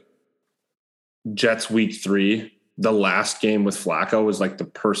feel like Jets week 3, the last game with Flacco was like the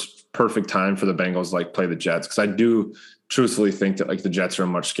perfect time for the Bengals like play the Jets. Cause I do truthfully think that like the Jets are a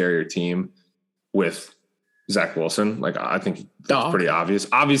much scarier team with Zach Wilson. Like I think that's pretty obvious.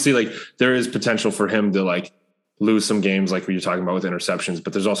 Obviously, like there is potential for him to like lose some games like what you're talking about with interceptions,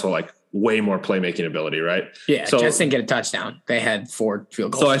 but there's also like way more playmaking ability, right? Yeah, so Jets didn't get a touchdown. They had 4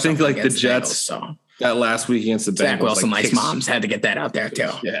 field goals. So I think like the Jets that last week against the Bengals. Zach Wilson likes moms. Had to get that out there too.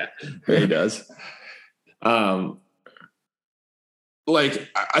 Yeah, he does. Like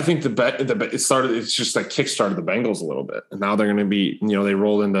I think it's just like kickstarted the Bengals a little bit, and now they're going to be, they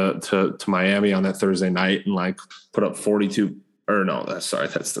rolled into Miami on that Thursday night and like put up 42. Or no, that's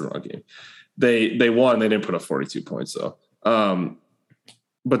the wrong game. They won. They didn't put up 42 points though.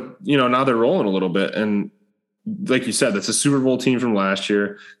 But now they're rolling a little bit, and like you said, that's a Super Bowl team from last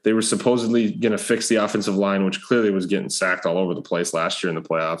year. They were supposedly going to fix the offensive line, which clearly was getting sacked all over the place last year in the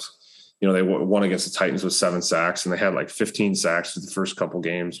playoffs. They won against the Titans with 7 sacks, and they had like 15 sacks for the first couple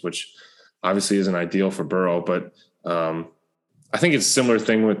games, which obviously isn't ideal for Burrow. But I think it's a similar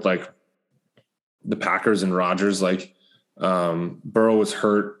thing with like the Packers and Rodgers. Like Burrow was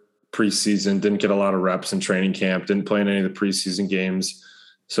hurt preseason, didn't get a lot of reps in training camp, didn't play in any of the preseason games.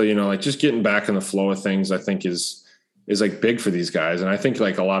 So, like just getting back in the flow of things, I think is like big for these guys. And I think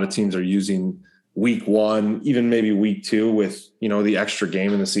like a lot of teams are using week 1, even maybe week 2 with, the extra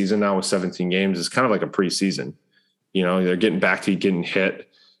game in the season now with 17 games is kind of like a preseason. They're getting back to getting hit.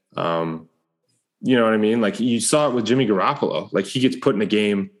 You know what I mean? Like you saw it with Jimmy Garoppolo. Like he gets put in a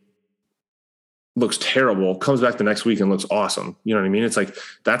game, looks terrible, comes back the next week and looks awesome. You know what I mean? It's like,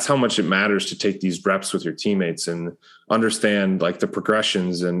 that's how much it matters to take these reps with your teammates and understand like the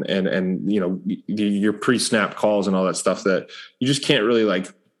progressions and your pre-snap calls and all that stuff that you just can't really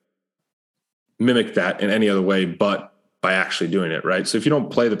like mimic that in any other way but by actually doing it, right? So if you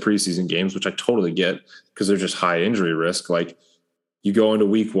don't play the preseason games, which I totally get because they're just high injury risk, like you go into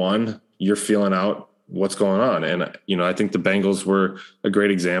week 1, you're feeling out what's going on. And, I think the Bengals were a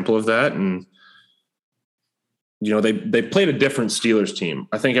great example of that. And, they played a different Steelers team.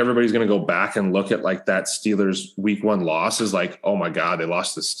 I think everybody's going to go back and look at like that Steelers week 1 loss is like, oh my God, they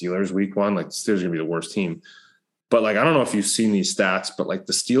lost the Steelers week 1. Like the Steelers are going to be the worst team. But like, I don't know if you've seen these stats, but like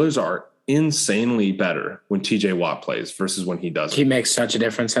the Steelers are insanely better when TJ Watt plays versus when he doesn't. He makes such a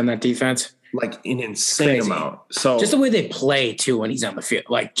difference on that defense. Like an insane amount. So just the way they play too when he's on the field,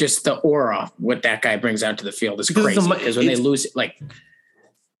 like just the aura what that guy brings out to the field is crazy. Because when they lose it, like,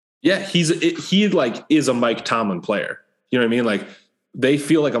 yeah, he is a Mike Tomlin player. You know what I mean? Like they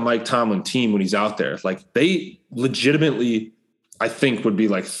feel like a Mike Tomlin team when he's out there. Like they legitimately, I think, would be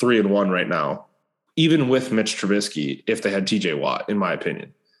like 3-1 right now, even with Mitch Trubisky if they had TJ Watt, in my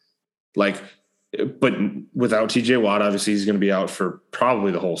opinion. Like, but without TJ Watt, obviously he's going to be out for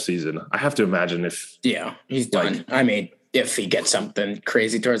probably the whole season. I have to imagine he's done. I mean, if he gets something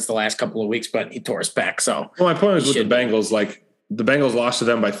crazy towards the last couple of weeks, but he tore his back. So my point is with the Bengals, like the Bengals lost to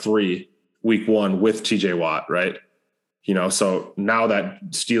them by 3 week 1 with TJ Watt, right? So now that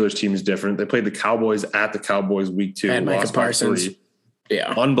Steelers team is different. They played the Cowboys at the Cowboys week 2. And Micah Parsons.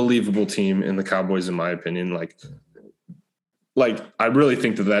 Yeah. Unbelievable team in the Cowboys, in my opinion. Like I really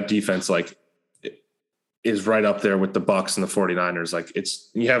think that defense, like, is right up there with the Bucs and the 49ers. Like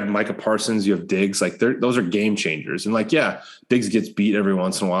you have Micah Parsons, you have Diggs, like those are game changers. And like, yeah, Diggs gets beat every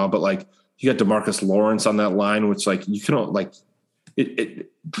once in a while, but like you got DeMarcus Lawrence on that line, which like you cannot like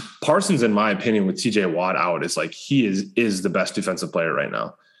Parsons, in my opinion, with TJ Watt out is like, he is the best defensive player right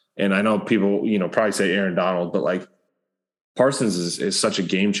now. And I know people, probably say Aaron Donald, but like Parsons is such a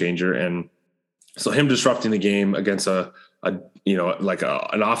game changer. And so him disrupting the game against an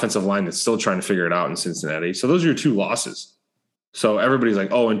offensive line that's still trying to figure it out in Cincinnati. So those are your 2 losses. So everybody's like,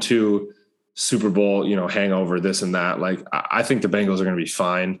 0-2 Super Bowl, hangover, this and that. Like, I think the Bengals are going to be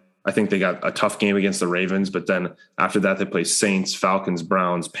fine. I think they got a tough game against the Ravens, but then after that they play Saints, Falcons,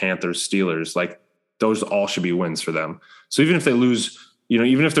 Browns, Panthers, Steelers. Like those all should be wins for them. So even if they lose,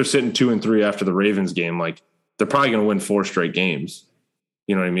 even if they're sitting 2-3 after the Ravens game, like they're probably going to win 4 straight games.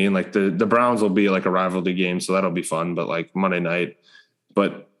 You know what I mean? Like the Browns will be like a rivalry game, so that'll be fun, but like Monday night.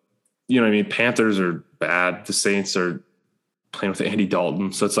 But you know what I mean? Panthers are bad. The Saints are playing with Andy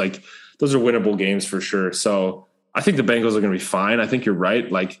Dalton. So it's like those are winnable games for sure. So I think the Bengals are going to be fine. I think you're right.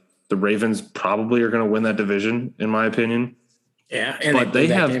 Like the Ravens probably are going to win that division, in my opinion. Yeah. And but they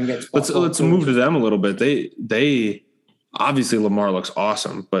have let's move to them a little bit. They obviously Lamar looks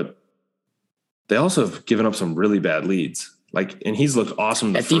awesome, but they also have given up some really bad leads. Like, and he's looked awesome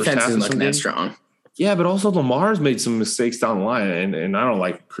in the first half. That defense isn't looking that strong. Yeah, but also Lamar's made some mistakes down the line, and I don't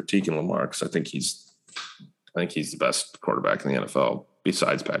like critiquing Lamar because I think he's the best quarterback in the NFL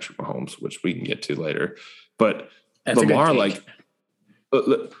besides Patrick Mahomes, which we can get to later. But that's Lamar, like,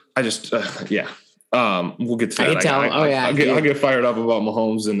 I just we'll get to that. I'll get fired up about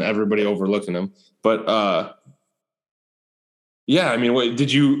Mahomes and everybody overlooking him, but yeah, I mean,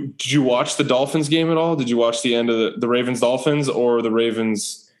 did you watch the Dolphins game at all? Did you watch the end of the Ravens Dolphins or the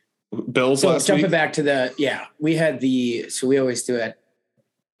Ravens Bills last week? Jumping back to we had so we always do it.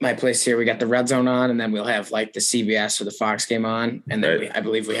 My place here, we got the Red Zone on, and then we'll have like the CBS or the Fox game on, and then I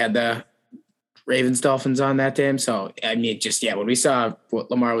believe we had the Ravens Dolphins on that game. So I mean, when we saw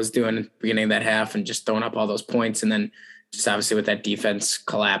what Lamar was doing at the beginning of that half and just throwing up all those points, and then just obviously with that defense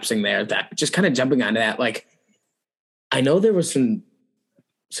collapsing there, that just kind of jumping onto that, like. I know there was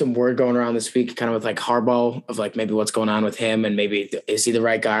some word going around this week, kind of with like Harbaugh of like maybe what's going on with him and maybe is he the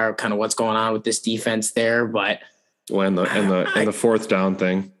right guy or kind of what's going on with this defense there. But and the 4th down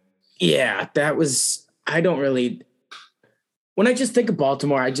thing. Yeah, that was, when I just think of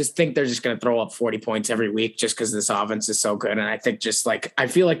Baltimore, I just think they're just going to throw up 40 points every week just because this offense is so good. And I think I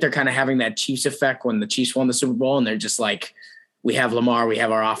feel like they're kind of having that Chiefs effect when the Chiefs won the Super Bowl and they're just like, we have Lamar, we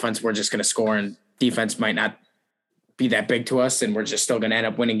have our offense, we're just going to score and defense might not be that big to us and we're just still going to end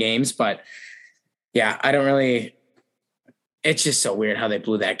up winning games. But yeah, it's just so weird how they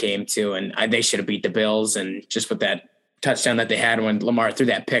blew that game too. And they should have beat the Bills, and just with that touchdown that they had when Lamar threw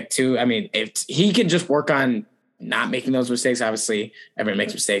that pick too. I mean, if he can just work on not making those mistakes, obviously everyone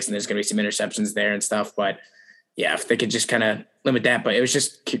makes mistakes and there's going to be some interceptions there and stuff, but yeah, if they could just kind of limit that. But it was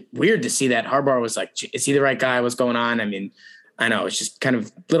just weird to see that Harbaugh was like, is he the right guy? What's going on? I mean, I know it's just kind of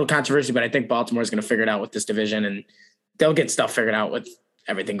a little controversy, but I think Baltimore is going to figure it out with this division, and they'll get stuff figured out with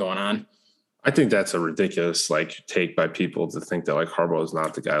everything going on. I think that's a ridiculous take by people to think that Harbaugh is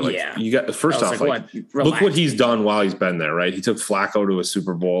not the guy. You got first off, look what he's done while he's been there, right? He took Flacco to a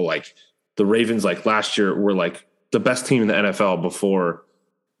Super Bowl. the Ravens, like last year, were like the best team in the NFL before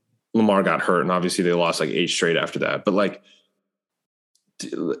Lamar got hurt. And obviously they lost like 8 straight after that. But like,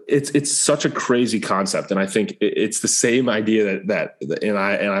 it's such a crazy concept. And I think it's the same idea and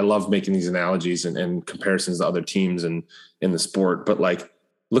I love making these analogies and comparisons to other teams and in the sport. But like,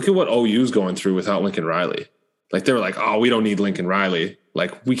 look at what OU is going through without Lincoln Riley. Like they were like, oh, we don't need Lincoln Riley.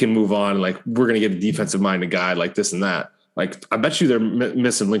 Like we can move on. Like we're going to get a defensive minded guy like this and that. Like I bet you they're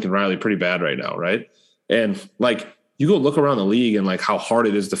missing Lincoln Riley pretty bad right now. Right. And like you go look around the league and like how hard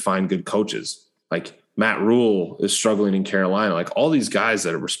it is to find good coaches. Like Matt Rule is struggling in Carolina. Like all these guys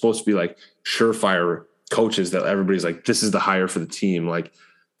that were supposed to be like surefire coaches that everybody's like, this is the hire for the team. Like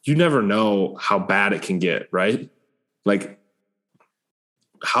you never know how bad it can get. Right. Like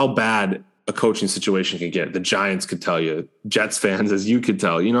how bad a coaching situation can get. The Giants could tell you, Jets fans, as you could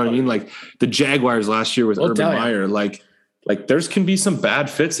tell, you know what I mean? Like the Jaguars last year with Urban Meyer, like there's can be some bad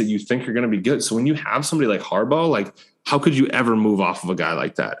fits that you think are going to be good. So when you have somebody like Harbaugh, like how could you ever move off of a guy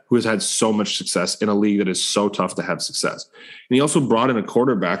like that who has had so much success in a league that is so tough to have success? And he also brought in a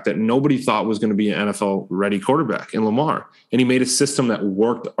quarterback that nobody thought was going to be an NFL ready quarterback in Lamar. And he made a system that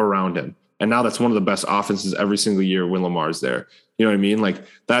worked around him. And now that's one of the best offenses every single year when Lamar's there. You know what I mean? Like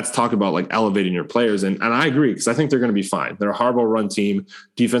that's talking about like elevating your players. And I agree because I think they're going to be fine. They're a Harbaugh run team.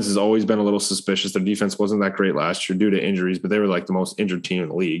 Defense has always been a little suspicious. Their defense wasn't that great last year due to injuries, but they were like the most injured team in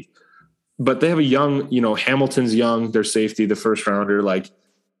the league. But they have a young, Hamilton's young, their safety, the first rounder. Like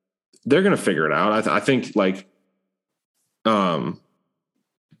they're going to figure it out. I think like, I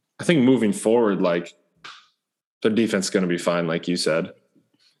think moving forward, like their defense is going to be fine, like you said.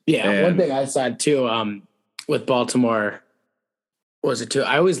 Yeah. And one thing I saw too, with Baltimore was it too.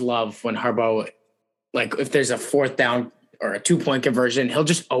 I always love when Harbaugh, like if there's a 4th down or a 2-point conversion, he'll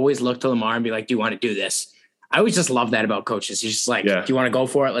just always look to Lamar and be like, do you want to do this? I always just love that about coaches. He's just like, do you want to go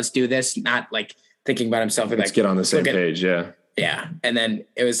for it? Let's do this. Not like thinking about himself. Let's like, get on the same page. Yeah. Yeah. And then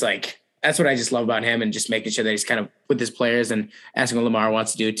it was like, that's what I just love about him and just making sure that he's kind of with his players and asking what Lamar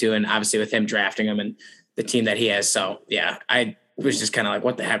wants to do too. And obviously with him drafting him and the team that he has. So yeah, I was just kind of like,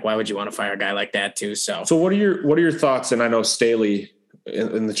 what the heck? Why would you want to fire a guy like that too? So what are your thoughts? And I know Staley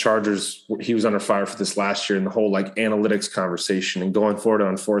in the Chargers, he was under fire for this last year and the whole like analytics conversation and going forward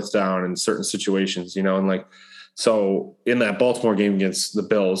on 4th down in certain situations, and like, so in that Baltimore game against the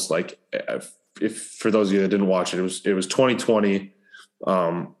Bills, like if for those of you that didn't watch it, it was 2020.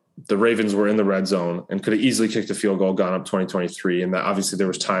 The Ravens were in the red zone and could have easily kicked a field goal, gone up 2023. And that obviously there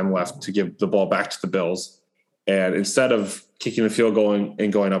was time left to give the ball back to the Bills. And instead of kicking the field goal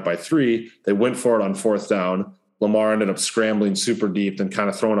and going up by 3, they went for it on 4th down. Lamar ended up scrambling super deep and kind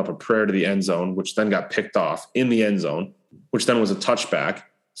of throwing up a prayer to the end zone, which then got picked off in the end zone, which then was a touchback.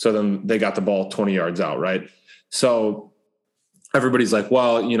 So then they got the ball 20 yards out, right? So everybody's like,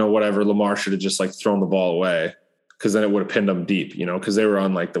 well, whatever, Lamar should have just like thrown the ball away because then it would have pinned them deep, because they were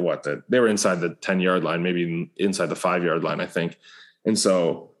on like they were inside the 10-yard line, maybe inside the 5-yard line, I think. And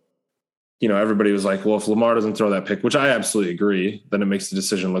so, everybody was like, well, if Lamar doesn't throw that pick, which I absolutely agree, then it makes the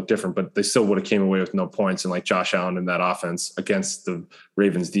decision look different, but they still would have came away with no points. And like Josh Allen in that offense against the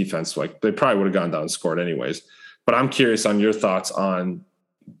Ravens defense, like they probably would have gone down and scored anyways. But I'm curious on your thoughts on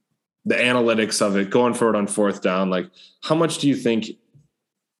the analytics of it, going forward on 4th down. Like how much do you think,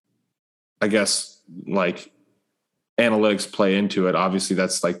 I guess, like analytics play into it? Obviously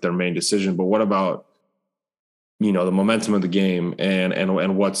that's like their main decision, but what about, the momentum of the game and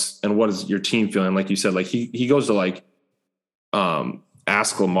what is your team feeling? Like you said, like he goes to like,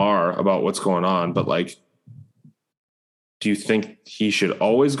 ask Lamar about what's going on, but like, do you think he should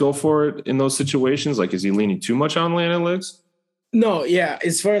always go for it in those situations? Like, is he leaning too much on analytics? No, yeah.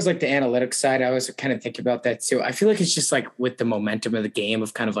 As far as like the analytics side, I was kind of thinking about that too. I feel like it's just like with the momentum of the game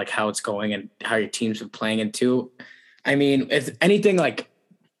of kind of like how it's going and how your teams are playing into. I mean, if anything like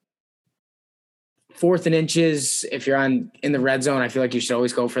 4th and inches, if you're in the red zone, I feel like you should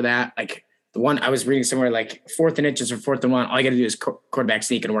always go for that. Like the one I was reading somewhere, like 4th and inches or 4th and 1, all you got to do is quarterback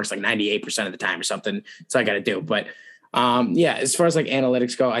sneak and it works like 98% of the time or something. That's all I got to do. But yeah, as far as like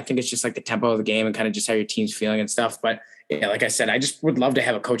analytics go, I think it's just like the tempo of the game and kind of just how your team's feeling and stuff. But yeah, like I said, I just would love to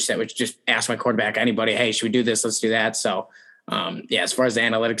have a coach that would just ask my quarterback, anybody, hey, should we do this? Let's do that. So yeah, as far as the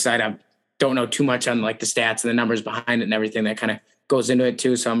analytics side, I don't know too much on like the stats and the numbers behind it and everything that kind of goes into it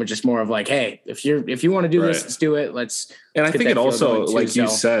too. So I'm just more of like, hey, if you want to do this, let's do it. And I think it also, like you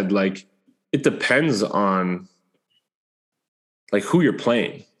said, like it depends on like who you're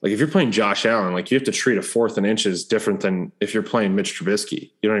playing. Like if you're playing Josh Allen, like you have to treat a 4th and inches different than if you're playing Mitch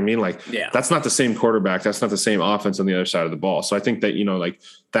Trubisky. You know what I mean? Like that's not the same quarterback. That's not the same offense on the other side of the ball. So I think that, like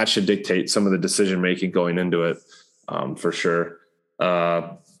that should dictate some of the decision-making going into it for sure.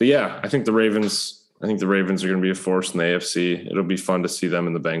 But yeah, I think the Ravens are going to be a force in the AFC. It'll be fun to see them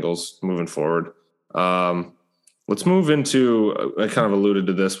and the Bengals moving forward. Let's move into, I kind of alluded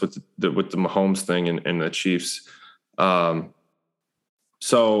to this with the Mahomes thing and the Chiefs.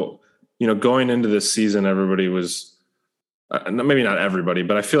 So, going into this season, everybody was, maybe not everybody,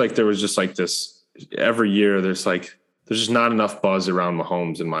 but I feel like there was just like this every year. There's just not enough buzz around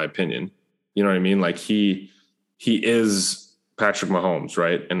Mahomes, in my opinion. You know what I mean? Like he is Patrick Mahomes,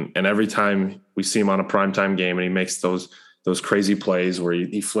 right? And every time we see him on a primetime game and he makes those crazy plays where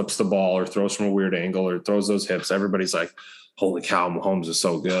he flips the ball or throws from a weird angle or throws those hips, everybody's like, holy cow, Mahomes is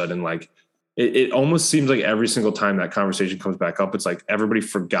so good. And like, it almost seems like every single time that conversation comes back up, it's like everybody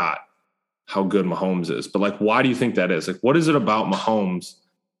forgot how good Mahomes is. But like, why do you think that is? Like, what is it about Mahomes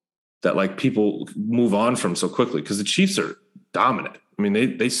that like people move on from so quickly? Because the Chiefs are dominant. I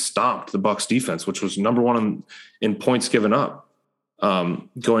mean, they stomped the Bucs defense, which was number one in points given up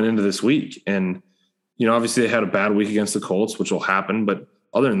going into this week. And, obviously they had a bad week against the Colts, which will happen. But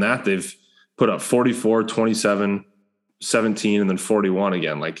other than that, they've put up 44, 27, 17, and then 41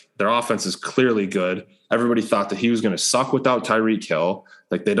 again. Like their offense is clearly good. Everybody thought that he was going to suck without Tyreek Hill.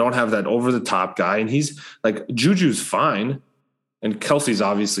 Like they don't have that over the top guy. And he's like, Juju's fine. And Kelsey's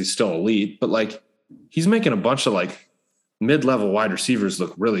obviously still elite, but like he's making a bunch of like mid-level wide receivers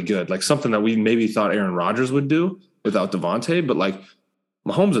look really good. Like something that we maybe thought Aaron Rodgers would do without Devontae, but like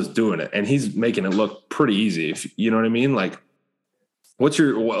Mahomes is doing it and he's making it look pretty easy. If you know what I mean? Like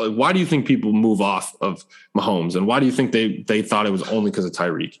why do you think people move off of Mahomes? And why do you think they thought it was only because of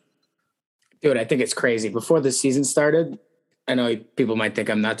Tyreek? Dude, I think it's crazy. Before the season started, I know people might think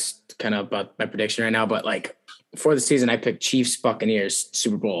I'm nuts kind of about my prediction right now, but like before the season, I picked Chiefs, Buccaneers,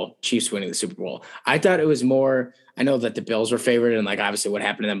 Super Bowl, Chiefs winning the Super Bowl. I thought it was more, I know that the Bills were favored and like obviously what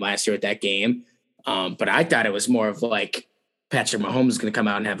happened to them last year at that game. But I thought it was more of like Patrick Mahomes is going to come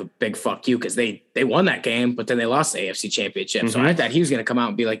out and have a big fuck you because they won that game, but then they lost the AFC Championship. Mm-hmm. So I thought he was going to come out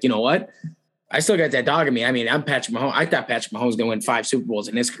and be like, you know what? I still got that dog in me. I mean, I'm Patrick Mahomes. I thought Patrick Mahomes was going to win 5 Super Bowls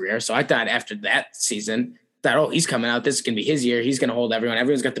in his career. So I thought after that season, he's coming out. This is going to be his year. He's going to hold everyone.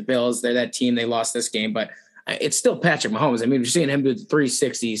 Everyone's got the Bills. They're that team. They lost this game, but it's still Patrick Mahomes. I mean, we're seeing him do the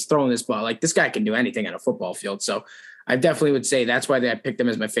 360s, throwing this ball. Like this guy can do anything on a football field. So I definitely would say that's why I picked him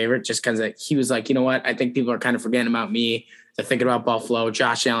as my favorite, just because he was like, you know what? I think people are kind of forgetting about me. They're thinking about Buffalo.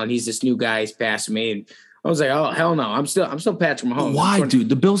 Josh Allen, he's this new guy. He's passing me. And I was like, oh, hell no. I'm still Patrick Mahomes. Why, dude?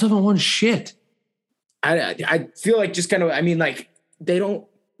 The Bills haven't won shit. I feel like just kind of, I mean, like they want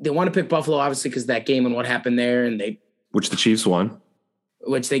to pick Buffalo, obviously, because that game and what happened there. And which the Chiefs won.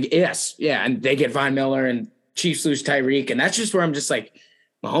 And they get Von Miller and Chiefs lose Tyreek. And that's just where I'm just like,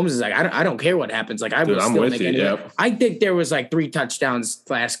 Mahomes is like, I don't care what happens. Like, I'm still making it. Yep. I think there was like 3 touchdowns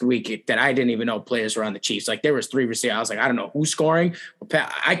last week that I didn't even know players were on the Chiefs. Like there was 3 receivers. I was like, I don't know who's scoring.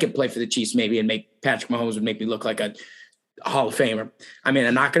 I could play for the Chiefs maybe and make Patrick Mahomes would make me look like a Hall of Famer. I mean,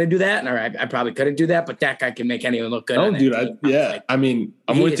 I'm not going to do that. Or I probably couldn't do that, but that guy can make anyone look good. Oh, dude. I mean,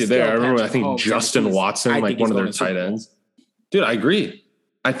 I'm with you there. I remember, I think Justin Watson, like one of their tight ends. Dude, I agree.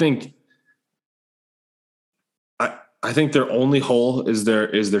 I think their only hole is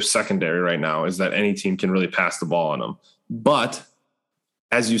their secondary right now, is that any team can really pass the ball on them. But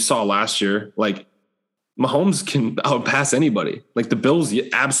as you saw last year, like Mahomes can outpass anybody. Like the Bills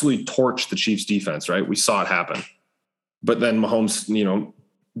absolutely torched the Chiefs defense, right? We saw it happen. But then Mahomes,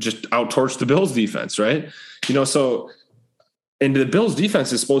 just out-torched the Bills defense, right? So and the Bills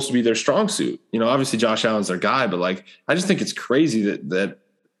defense is supposed to be their strong suit. Obviously Josh Allen's their guy, but like I just think it's crazy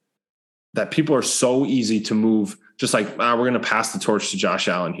that people are so easy to move. Just like, we're going to pass the torch to Josh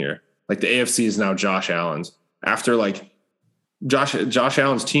Allen here. Like the AFC is now Josh Allen's. After like Josh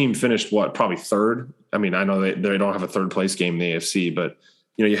Allen's team finished probably 3rd. I mean, I know they don't have a 3rd place game in the AFC, but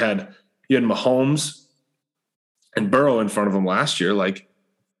you had Mahomes and Burrow in front of them last year. Like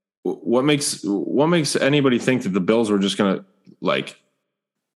what makes anybody think that the Bills were just going to like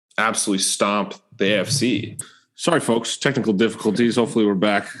absolutely stomp the AFC? Sorry, folks, technical difficulties. Hopefully we're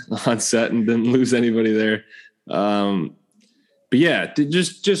back on set and didn't lose anybody there. But yeah,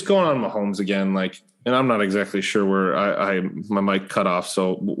 just going on Mahomes again, like, and I'm not exactly sure where my mic cut off.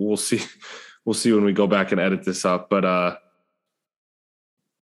 So we'll see when we go back and edit this up. But,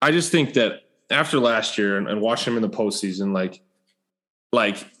 I just think that after last year and watching him in the postseason,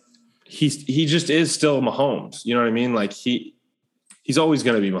 like he just is still Mahomes. You know what I mean? Like he's always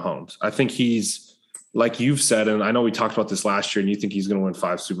going to be Mahomes. I think he's, like you've said, and I know we talked about this last year, and you think he's going to win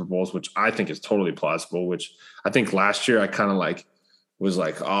 5 Super Bowls, which I think is totally plausible, which I think last year I kind of like was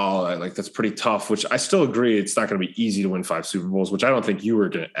like, oh, like that's pretty tough, which I still agree. It's not going to be easy to win 5 Super Bowls, which I don't think you were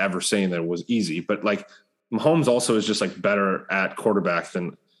ever saying that it was easy, but like Mahomes also is just like better at quarterback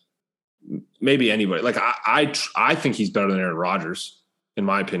than maybe anybody. Like I think he's better than Aaron Rodgers, in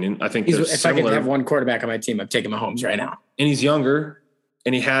my opinion. I think if I could have one quarterback on my team, I'm taking Mahomes right now. And he's younger,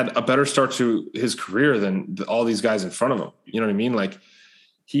 and he had a better start to his career than all these guys in front of him. You know what I mean? Like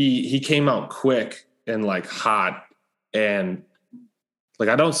he came out quick and like hot, and like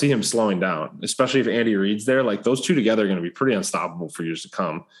I don't see him slowing down, especially if Andy Reid's there. Like those two together are going to be pretty unstoppable for years to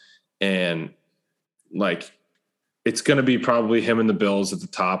come. And like it's going to be probably him and the Bills at the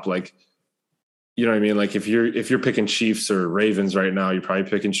top. Like, you know what I mean? Like if you're picking Chiefs or Ravens right now, you're probably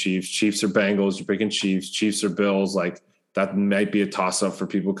picking Chiefs. Chiefs or Bengals, you're picking Chiefs. Chiefs or Bills. Like that might be a toss up for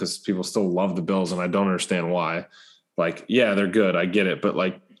people because people still love the Bills, and I don't understand why. Like, yeah, they're good. I get it. But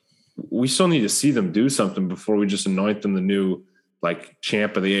like we still need to see them do something before we just anoint them the new like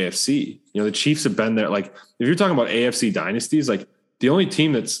champ of the AFC. You know, the Chiefs have been there. Like if you're talking about AFC dynasties, like the only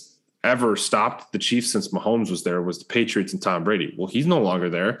team that's ever stopped the Chiefs since Mahomes was there was the Patriots and Tom Brady. Well, he's no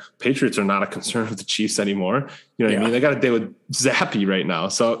longer there. Patriots are not a concern with the Chiefs anymore. You know what I mean? They got to deal with Zappy right now.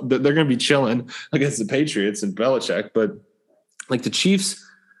 So they're going to be chilling against the Patriots and Belichick. But like the Chiefs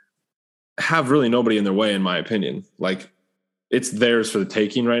have really nobody in their way, in my opinion. Like it's theirs for the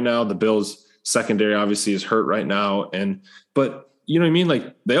taking right now. The Bills secondary obviously is hurt right now. But you know what I mean?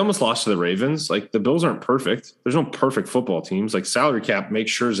 Like they almost lost to the Ravens. Like the Bills aren't perfect. There's no perfect football teams. Like salary cap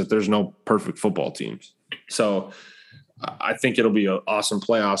makes sure that there's no perfect football teams. So I think it'll be an awesome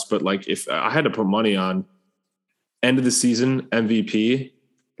playoffs. But like if I had to put money on end of the season MVP,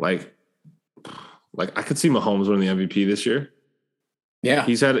 like I could see Mahomes winning the MVP this year. Yeah.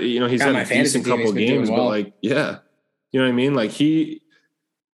 He's had a decent couple of games, but like, yeah, you know what I mean? Like he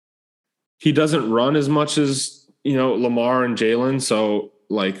doesn't run as much as, you know, Lamar and Jalen. So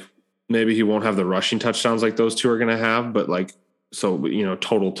like maybe he won't have the rushing touchdowns like those two are going to have, but like, so, you know,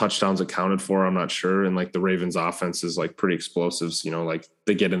 total touchdowns accounted for, I'm not sure. And like the Ravens offense is like pretty explosive. You know, like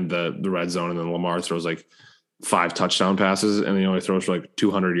they get into the red zone and then Lamar throws like 5 touchdown passes and he only throws for like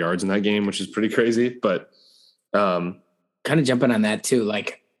 200 yards in that game, which is pretty crazy. But kind of jumping on that too,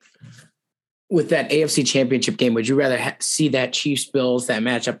 like with that AFC championship game, would you rather see that Chiefs Bills, that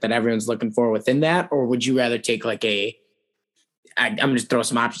matchup that everyone's looking for within that? Or would you rather take like I'm going to throw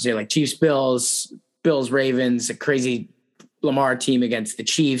some options here, like Chiefs Bills Ravens, a crazy Lamar team against the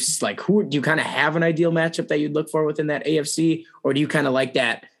Chiefs? Like who do you kind of have an ideal matchup that you'd look for within that AFC? Or do you kind of like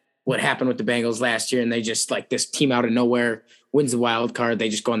that, what happened with the Bengals last year and they just like this team out of nowhere wins the wild card, they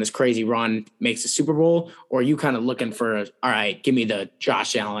just go on this crazy run, makes the Super Bowl? Or are you kind of looking for, all right, give me the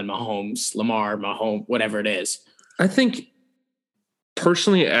Josh Allen, Mahomes, Lamar, Mahomes, whatever it is? I think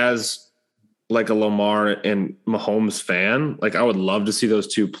personally as like a Lamar and Mahomes fan, like I would love to see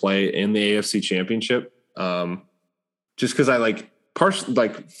those two play in the AFC championship. Just because I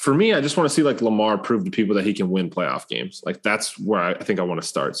for me, I just want to see like Lamar prove to people that he can win playoff games. Like that's where I think I want to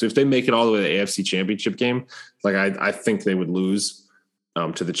start. So if they make it all the way to the AFC championship game, like I think they would lose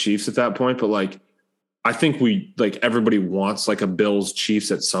to the Chiefs at that point. But like, I think everybody wants like a Bills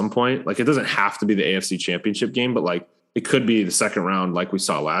Chiefs at some point. Like it doesn't have to be the AFC championship game, but like it could be the second round, like we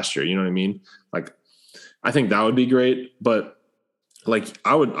saw last year. You know what I mean? Like, I think that would be great, but like,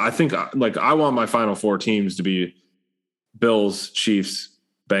 I want my final 4 teams to be Bills, Chiefs,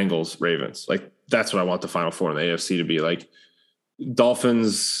 Bengals, Ravens. Like that's what I want the final 4 in the AFC to be. Like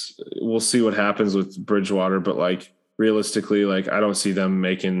Dolphins, we'll see what happens with Bridgewater, but like realistically, like I don't see them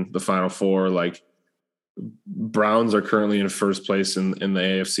making the final 4. Like Browns are currently in first place in the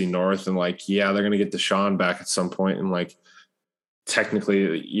AFC North. And like, yeah, they're going to get Deshaun back at some point. And like,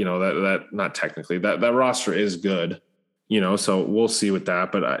 technically, you know, that roster is good, you know, so we'll see with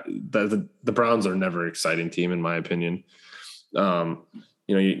that. But the Browns are never an exciting team, in my opinion.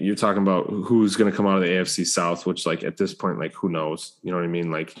 You know, you're talking about who's going to come out of the AFC South, which like at this point, like who knows, you know what I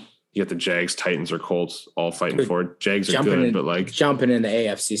mean? Like you get the Jags, Titans, or Colts all fighting for it. Jags are good, but like jumping in the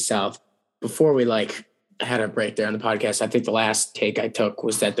AFC South before we like had a break there on the podcast. I think the last take I took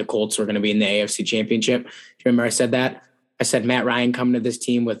was that the Colts were going to be in the AFC Championship. Do you remember I said that? I said Matt Ryan coming to this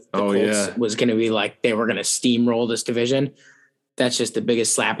team with the Colts was going to be like they were going to steamroll this division. That's just the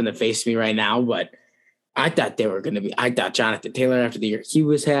biggest slap in the face to me right now. But I thought they were going to be. I thought Jonathan Taylor after the year he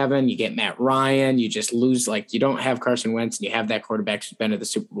was having. You get Matt Ryan. You just lose. Like you don't have Carson Wentz, and you have that quarterback who's been to the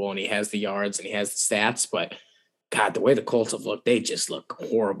Super Bowl and he has the yards and he has the stats. But God, the way the Colts have looked, they just look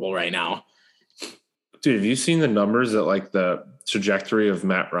horrible right now. Dude, have you seen the numbers that like the trajectory of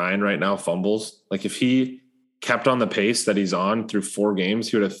Matt Ryan right now fumbles? Like if he kept on the pace that he's on through 4 games,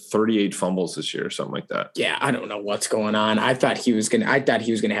 he would have 38 fumbles this year or something like that. Yeah, I don't know what's going on. I thought he was gonna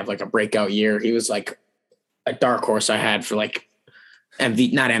have like a breakout year. He was like a dark horse I had for like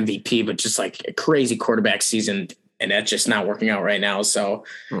not MVP, but just like a crazy quarterback season. and that's just not working out right now. So,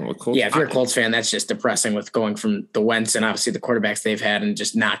 if you're a Colts fan, that's just depressing with going from the Wentz and obviously the quarterbacks they've had and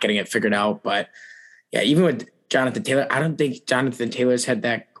just not getting it figured out. But yeah, even with Jonathan Taylor, I don't think Jonathan Taylor's had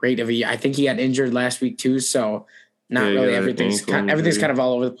that great of a year. I think he got injured last week too, so not really. Everything's kind of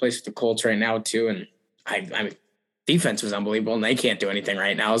all over the place with the Colts right now too. And I mean, defense was unbelievable, and they can't do anything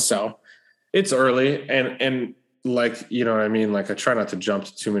right now. So it's early, and like, you know what I mean? Like, I try not to jump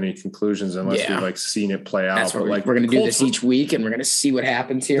to too many conclusions unless we've like seen it play out. That's what we're going to do this each week, and we're going to see what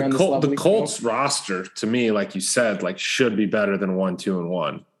happens here on this level. The Colts roster, to me, like you said, like should be better than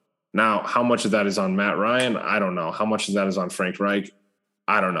 1-2-1. Now, how much of that is on Matt Ryan? I don't know. How much of that is on Frank Reich?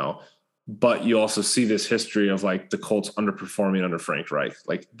 I don't know. But you also see this history of like the Colts underperforming under Frank Reich.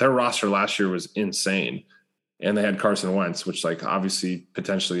 Like their roster last year was insane, and they had Carson Wentz, which like obviously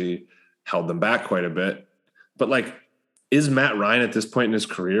potentially held them back quite a bit. But like, is Matt Ryan at this point in his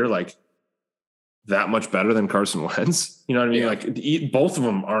career like that much better than Carson Wentz? You know what I mean? Yeah. Like both of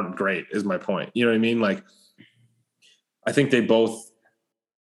them aren't great is my point. You know what I mean? Like, I think they both,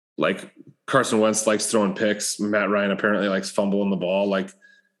 like, Carson Wentz likes throwing picks. Matt Ryan apparently likes fumbling the ball. Like,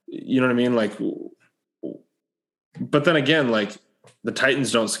 you know what I mean? Like, but then again, like the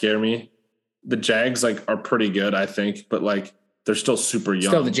Titans don't scare me. The Jags like are pretty good, I think, but like they're still super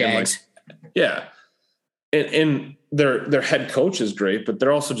young. Still the Jags. And, like, yeah. And their head coach is great, but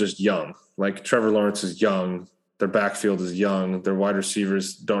they're also just young. Like Trevor Lawrence is young. Their backfield is young. Their wide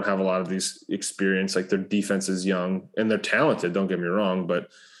receivers don't have a lot of these experience. Like their defense is young and they're talented. Don't get me wrong, but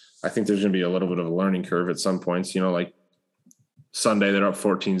I think there's going to be a little bit of a learning curve at some points. You know, like Sunday they're up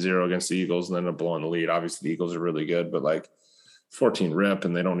 14-0 against the Eagles and then they're blowing the lead. Obviously the Eagles are really good, but like 14 rip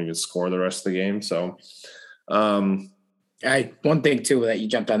and they don't even score the rest of the game. So, one thing too that you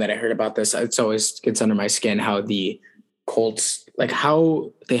jumped on that I heard about this, it's always gets under my skin how the Colts, like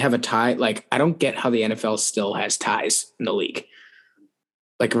how they have a tie. Like I don't get how the NFL still has ties in the league,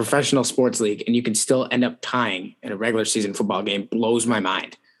 like a professional sports league, and you can still end up tying in a regular season football game. Blows my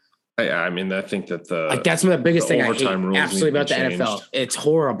mind. I mean, I think that that's the biggest thing I hate absolutely about the NFL. It's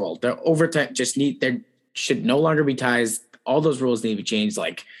horrible. The overtime there should no longer be ties. All those rules need to be changed.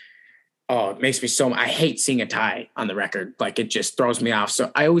 Like, oh, it makes me so. I hate seeing a tie on the record. Like it just throws me off.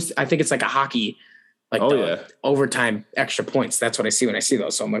 So I think it's like a hockey, like overtime extra points. That's what I see when I see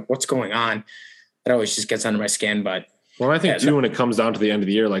those. So I'm like, what's going on? It always just gets under my skin. But I think too, when it comes down to the end of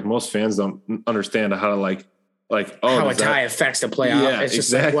the year, like most fans don't understand how to how a tie affects the playoff. Yeah, it's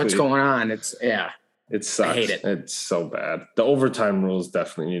just like, what's going on? It sucks. I hate it. It's so bad. The overtime rules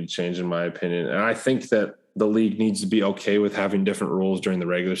definitely need to change, in my opinion. And I think that the league needs to be okay with having different rules during the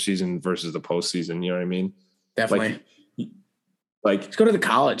regular season versus the postseason. You know what I mean? Definitely. Like let's go to the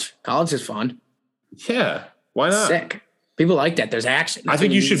college. College is fun. Yeah. Why not? Sick. People like that. There's action. I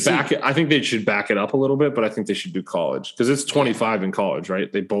think you should back it. I think they should back it up a little bit, but I think they should do college because it's 25 in college,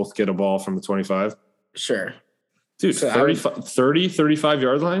 right? They both get a ball from the 25. Sure. Dude, so 35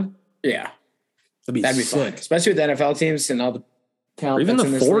 yard line? Yeah. That'd be fun. Especially with the NFL teams and all the talent. Even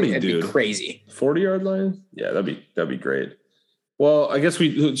the 40, league, dude. Be crazy. 40-yard line? Yeah, that'd be great. Well, I guess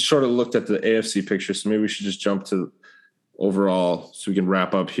we sort of looked at the AFC picture, so maybe we should just jump to overall so we can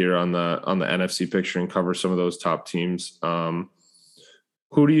wrap up here on the NFC picture and cover some of those top teams.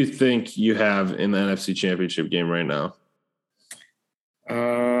 Who do you think you have in the NFC Championship game right now?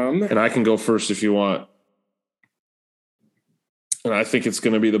 And I can go first if you want. And I think it's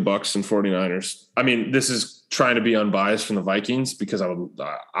going to be the Bucs and 49ers. I mean, this is trying to be unbiased from the Vikings because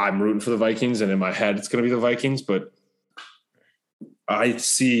I'm rooting for the Vikings, and in my head it's going to be the Vikings. But I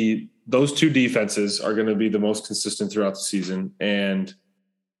see those two defenses are going to be the most consistent throughout the season. And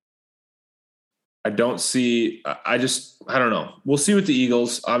I don't know. We'll see with the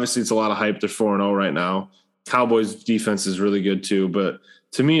Eagles. Obviously, it's a lot of hype. They're 4-0 right now. Cowboys defense is really good too. But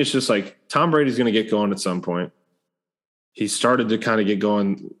to me, it's just like Tom Brady's going to get going at some point. He started to kind of get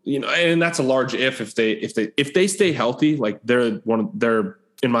going, you know, and that's a large if they stay healthy, like they're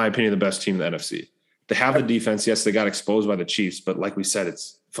in my opinion the best team in the NFC. They have the defense. Yes, they got exposed by the Chiefs, but like we said,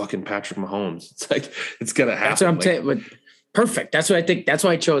 it's fucking Patrick Mahomes. It's like it's gonna happen. That's what I'm saying. Perfect. That's what I think. That's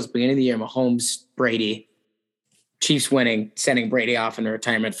why I chose beginning of the year: Mahomes, Brady, Chiefs winning, sending Brady off into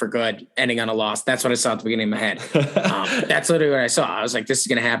retirement for good, ending on a loss. That's what I saw at the beginning of my head. That's literally what I saw. I was like, this is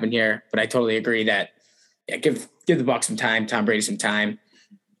gonna happen here. But I totally agree that. Yeah, give the Bucs some time, Tom Brady some time.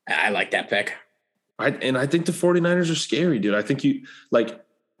 I like that pick. I think the 49ers are scary, dude. I think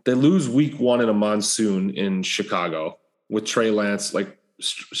they lose week 1 in a monsoon in Chicago with Trey Lance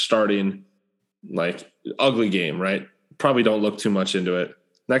starting ugly game, right? Probably don't look too much into it.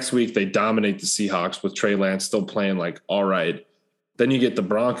 Next week they dominate the Seahawks with Trey Lance still playing all right. Then you get the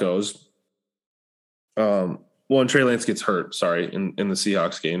Broncos. and Trey Lance gets hurt, in the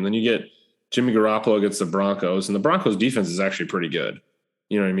Seahawks game. Then you get Jimmy Garoppolo against the Broncos, and the Broncos defense is actually pretty good.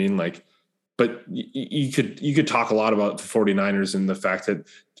 You know what I mean? Like, but you could talk a lot about the 49ers and the fact that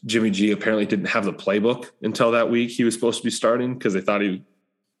Jimmy G apparently didn't have the playbook until that week he was supposed to be starting because they thought he was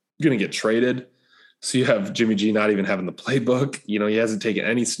going to get traded. So you have Jimmy G not even having the playbook. You know, he hasn't taken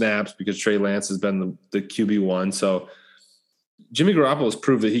any snaps because Trey Lance has been the QB1. So Jimmy Garoppolo has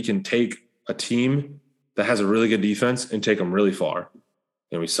proved that he can take a team that has a really good defense and take them really far.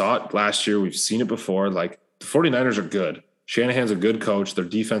 And we saw it last year. We've seen it before. Like, the 49ers are good. Shanahan's a good coach. Their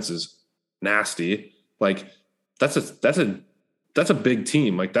defense is nasty. Like, that's a big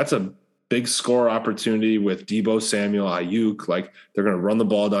team. Like, that's a big score opportunity with Deebo Samuel, Ayuk. Like, they're going to run the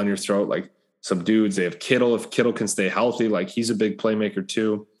ball down your throat. Like, some dudes, they have Kittle. If Kittle can stay healthy, like, he's a big playmaker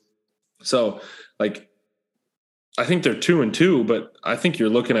too. So, like, I think they're 2-2, but I think you're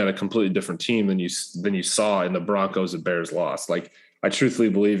looking at a completely different team than you saw in the Broncos and Bears loss. Like, I truthfully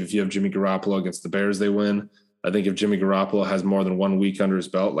believe if you have Jimmy Garoppolo against the Bears, they win. I think if Jimmy Garoppolo has more than 1 week under his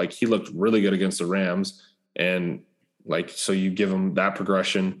belt, like, he looked really good against the Rams. And like, so you give him that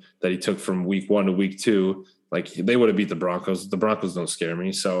progression that he took from week 1 to week 2, like, they would have beat the Broncos. The Broncos don't scare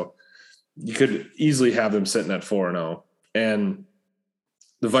me. So you could easily have them sitting at 4-0. And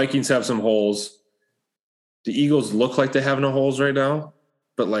the Vikings have some holes. The Eagles look like they have no holes right now,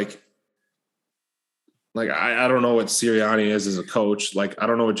 but like I don't know what Sirianni is as a coach. Like, I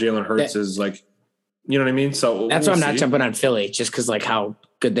don't know what Jalen Hurts is like. You know what I mean? So that's why I'm not jumping on Philly, just because like how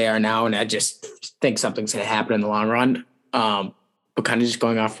good they are now, and I just think something's going to happen in the long run. But kind of just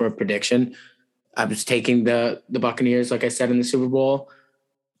going off for a prediction, I was taking the Buccaneers, like I said, in the Super Bowl.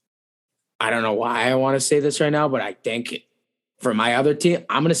 I don't know why I want to say this right now, but I think for my other team,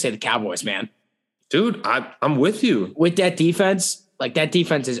 I'm going to say the Cowboys, man. Dude, I'm with you. With that defense, like, that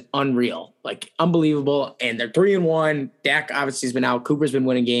defense is unreal, like, unbelievable. And they're 3-1. Dak obviously has been out. Cooper's been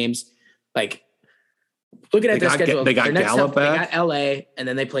winning games. Like, looking at their schedule, they got Gallup back. They got LA, and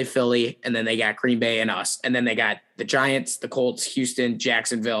then they play Philly, and then they got Green Bay and us. And then they got the Giants, the Colts, Houston,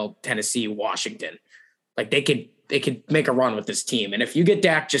 Jacksonville, Tennessee, Washington. Like, they could make a run with this team. And if you get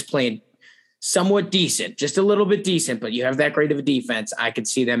Dak just playing somewhat decent, just a little bit decent, but you have that great of a defense, I could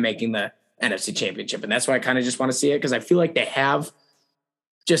see them making the NFC Championship. And that's why I kind of just want to see it, because I feel like they have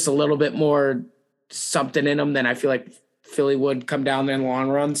just a little bit more something in them than I feel like Philly would come down there in the long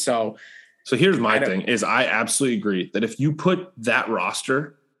run. So here's my thing is I absolutely agree that if you put that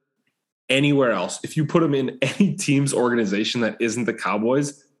roster anywhere else, if you put them in any team's organization that isn't the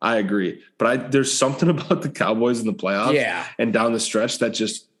Cowboys, I agree. But there's something about the Cowboys in the playoffs and down the stretch that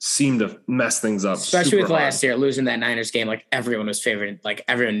just seemed to mess things up. Especially with last year, losing that Niners game, like, everyone was favored. Like,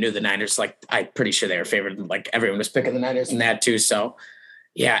 everyone knew the Niners. Like, I'm pretty sure they were favored. Like, everyone was picking the Niners in that too. So,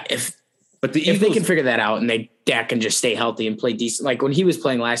 yeah, if they can figure that out and Dak can just stay healthy and play decent. Like, when he was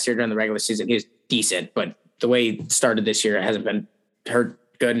playing last year during the regular season, he was decent. But the way he started this year, it hasn't been hurt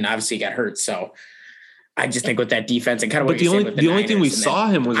good, and obviously he got hurt. So I just think with that defense and kind of what you're saying with the only thing we saw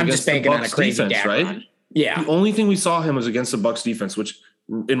him was against the Bucs defense, right? Run. Yeah. The only thing we saw him was against the Bucs defense, which,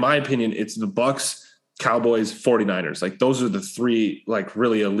 in my opinion, it's the Bucs, Cowboys, 49ers. Like, those are the three, like,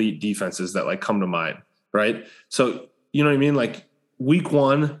 really elite defenses that, like, come to mind, right? So, you know what I mean? Like, week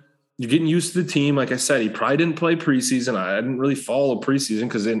 1, you're getting used to the team. Like I said, he probably didn't play preseason. I didn't really follow preseason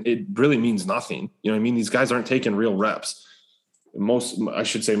because it really means nothing. You know what I mean? These guys aren't taking real reps. Most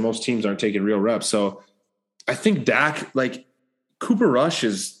teams aren't taking real reps. So I think Dak, like, Cooper Rush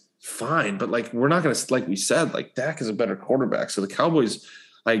is fine, but, like, we're not going to, like we said, like, Dak is a better quarterback. So the Cowboys,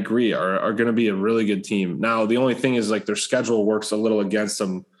 I agree, are going to be a really good team. Now, the only thing is, like, their schedule works a little against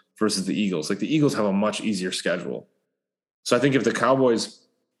them versus the Eagles. Like, the Eagles have a much easier schedule. So I think if the Cowboys,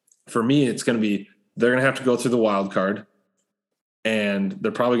 for me, it's going to be, they're going to have to go through the wild card, and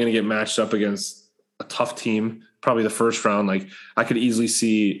they're probably going to get matched up against a tough team, probably the first round. Like, I could easily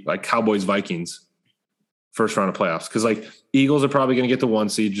see, like, Cowboys, Vikings, first round of playoffs. Because, like, Eagles are probably going to get the 1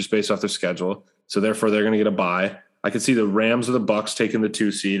 seed just based off their schedule. So therefore they're going to get a bye. I could see the Rams or the Bucks taking the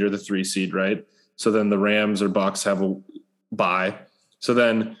 2 seed or the 3 seed, right? So then the Rams or Bucks have a bye. So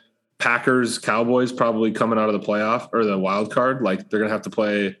then Packers, Cowboys probably coming out of the playoff or the wild card. Like, they're going to have to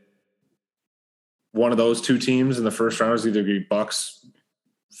play one of those 2 teams in the first round. Is either be Bucks,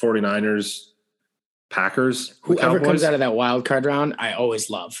 49ers, Packers. Whoever comes out of that wild card round, I always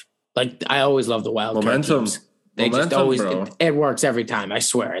love. Like, I always love the wild card teams. They just always, it works every time. I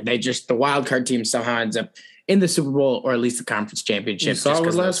swear. The wild card team somehow ends up in the Super Bowl or at least the conference championship. You saw it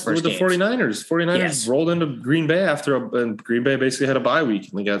with the 49ers. 49ers rolled into Green Bay and Green Bay basically had a bye week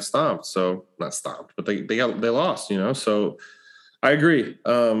and they got stomped. So not stomped, but they lost, you know? So I agree.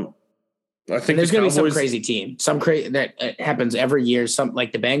 I think there's going to be some crazy team, that happens every year. Some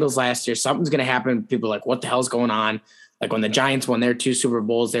like the Bengals last year, something's going to happen. People are like, what the hell's going on? Like when the Giants won their 2 Super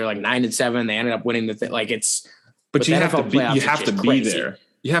Bowls, they're like 9-7. They ended up winning the thing. Like it's, but you have to be, you have to be there.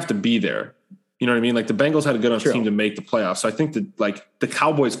 You have to be there. You know what I mean? Like the Bengals had a good enough team to make the playoffs. So I think that like the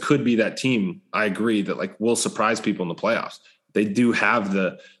Cowboys could be that team. I agree that like will surprise people in the playoffs. They do have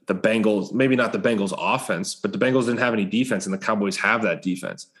the Bengals, maybe not the Bengals offense, but the Bengals didn't have any defense and the Cowboys have that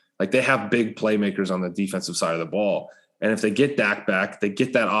defense. Like they have big playmakers on the defensive side of the ball. And if they get Dak back, they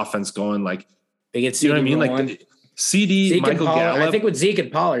get that offense going. Like they get, you know what I mean? Like CD, Zeke Michael Gallup. I think with Zeke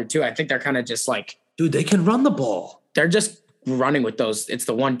and Pollard too, I think they're kind of just like, dude, they can run the ball. They're just running with those. It's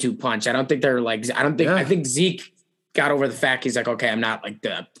the 1-2 punch. I don't think they're like, I think Zeke got over the fact he's like, okay, I'm not like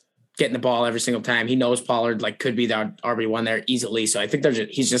getting the ball every single time. He knows Pollard like could be the RB1 there easily. So I think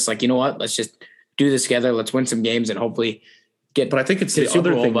he's just like, you know what, let's just do this together. Let's win some games and hopefully but I think it's the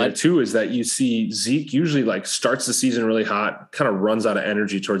other thing there too, is that you see Zeke usually like starts the season really hot, kind of runs out of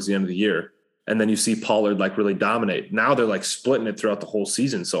energy towards the end of the year. And then you see Pollard like really dominate. Now they're like splitting it throughout the whole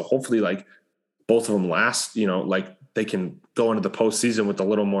season. So hopefully like both of them last, you know, like they can go into the postseason with a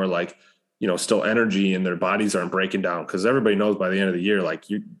little more like, you know, still energy and their bodies aren't breaking down. Cause everybody knows by the end of the year, like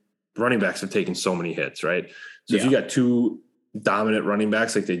running backs have taken so many hits, right? So if you got 2 dominant running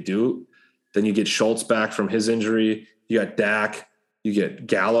backs like they do, then you get Schultz back from his injury. You got Dak, you get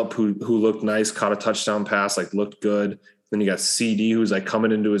Gallup, who looked nice, caught a touchdown pass, like looked good. Then you got CD, who's like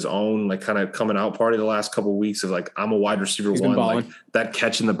coming into his own, like kind of coming out party the last couple of weeks of like, I'm a wide receiver one, like that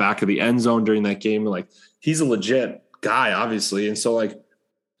catch in the back of the end zone during that game. Like he's a legit guy, obviously. And so like,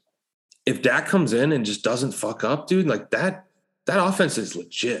 if Dak comes in and just doesn't fuck up, dude, like that offense is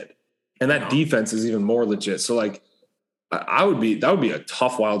legit. And that defense is even more legit. So like that would be a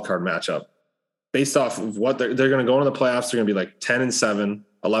tough wild card matchup. Based off of what they're going to go into the playoffs, they're going to be like 10-7,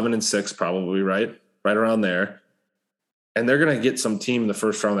 11-6, probably, right around there. And they're going to get some team in the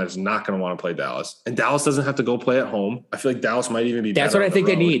first round that's not going to want to play Dallas. And Dallas doesn't have to go play at home. I feel like Dallas might even be better. That's what I think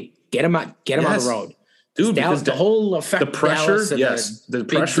they need. Get them on the road. Dude, because the whole effect, the pressure, the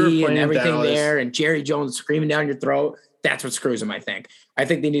pressure of and everything Dallas. There, and Jerry Jones screaming down your throat. That's what screws them, I think. I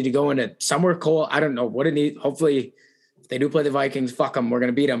think they need to go into somewhere cold. I don't know what it needs. Hopefully, if they do play the Vikings, fuck them. We're going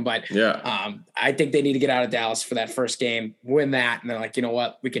to beat them. But I think they need to get out of Dallas for that first game, win that. And they're like, you know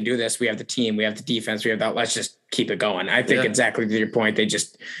what? We can do this. We have the team. We have the defense. We have that. Let's just keep it going. I think exactly to your point.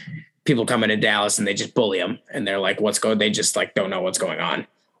 People come into Dallas and they just bully them. And they're like, what's going? They just like don't know what's going on.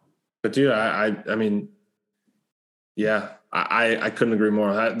 But dude, I mean, yeah, I couldn't agree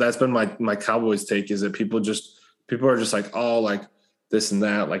more. That's been my Cowboys take, is that people are just like, oh, like this and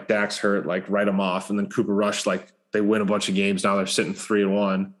that, like Dak's hurt, like write him off. And then Cooper Rush, like they win a bunch of games. Now they're sitting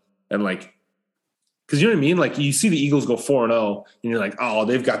 3-1. And like, cause you know what I mean? Like you see the Eagles go 4-0 and you're like, oh,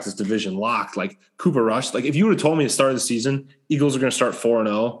 they've got this division locked. Like Cooper Rush, like if you would have told me at the start of the season, Eagles are going to start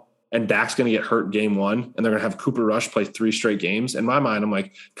 4-0 and Dak's going to get hurt game 1 and they're going to have Cooper Rush play 3 straight games. In my mind, I'm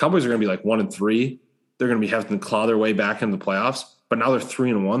like, Cowboys are going to be like 1-3. They're going to be having to claw their way back into the playoffs, but now they're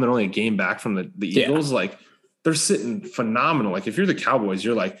 3-1. They're only a game back from the Eagles. Yeah. Like they're sitting phenomenal. Like if you're the Cowboys,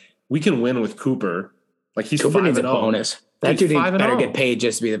 you're like, we can win with Cooper. Like he's 5-0. Bonus. That dude better get paid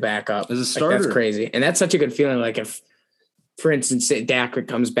just to be the backup. As a starter. Like, that's crazy. And that's such a good feeling. Like if, for instance, Dak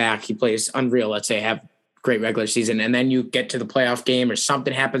comes back, he plays unreal, let's say, have great regular season, and then you get to the playoff game or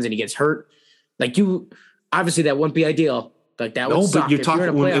something happens and he gets hurt. Like obviously that wouldn't be ideal. Like that would suck.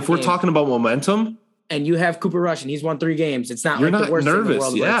 But if we're talking about momentum, and you have Cooper Rush and he's won 3 games, it's not like the worst thing in the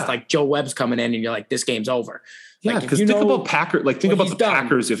world. It's like Joe Webb's coming in and you're like, this game's over. Yeah, because think about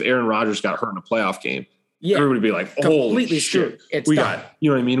Packers if Aaron Rodgers got hurt in a playoff game. Yeah, everybody would be like, holy shit. We got, you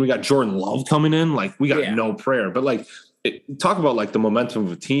know what I mean? We got Jordan Love coming in. Like we got no prayer. But like talk about like the momentum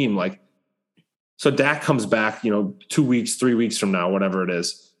of a team. Like so Dak comes back, 2 weeks, 3 weeks from now, whatever it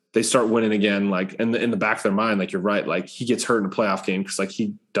is. They start winning again, like in the back of their mind, like you're right. Like he gets hurt in a playoff game because like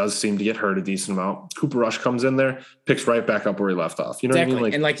he does seem to get hurt a decent amount. Cooper Rush comes in there, picks right back up where he left off. You know what I mean?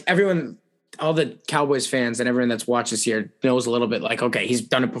 Like, and like everyone, all the Cowboys fans and everyone that's watched this year knows a little bit like, okay, he's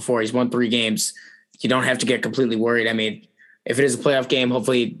done it before. He's won 3 games. You don't have to get completely worried. I mean, if it is a playoff game,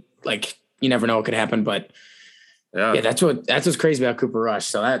 hopefully, like you never know what could happen. But yeah, that's what's crazy about Cooper Rush.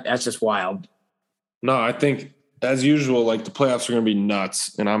 So that's just wild. No, I think, as usual, like the playoffs are going to be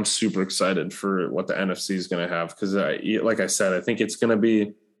nuts, and I'm super excited for what the NFC is going to have because, like I said, I think it's going to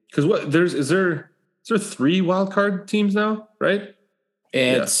be because is there 3 wild card teams now, right?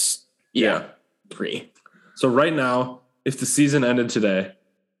 It's 3. So right now, if the season ended today,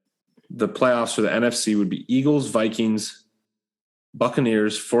 the playoffs for the NFC would be Eagles, Vikings,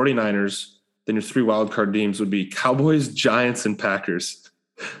 Buccaneers, 49ers. Then your 3 wild card teams would be Cowboys, Giants, and Packers.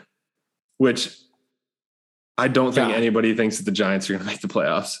 which I don't think anybody thinks that the Giants are going to make the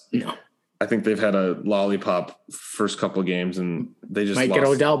playoffs. No. I think they've had a lollipop first couple of games, and they just might get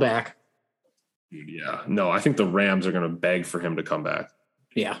Odell back. Yeah. No, I think the Rams are going to beg for him to come back.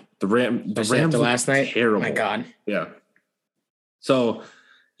 Yeah. The Rams after last night. Terrible. My God. Yeah. So,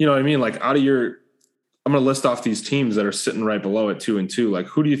 you know what I mean? Like I'm going to list off these teams that are sitting right below at 2-2. Like,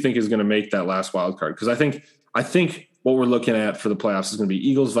 who do you think is going to make that last wild card? Because I think what we're looking at for the playoffs is going to be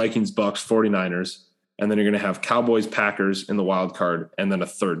Eagles, Vikings, Bucks, 49ers, and then you're going to have Cowboys, Packers in the wild card, and then a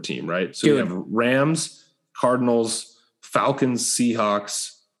third team, right? So you have Rams, Cardinals, Falcons,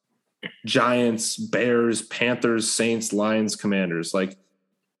 Seahawks, Giants, Bears, Panthers, Saints, Lions, Commanders. Like,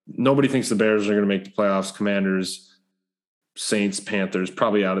 nobody thinks the Bears are going to make the playoffs. Commanders, Saints, Panthers,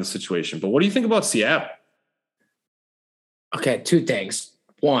 probably out of the situation. But what do you think about Seattle? Okay, two things.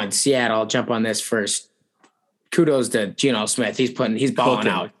 One, Seattle, I'll jump on this first. Kudos to Geno Smith. He's balling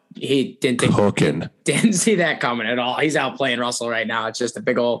out. He didn't see that coming at all. He's out playing Russell right now. It's just a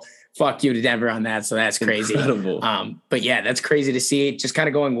big old fuck you to Denver on that. So that's crazy. Incredible. But yeah, that's crazy to see. Just kind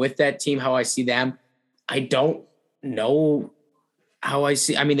of going with that team, how I see them. I don't know how I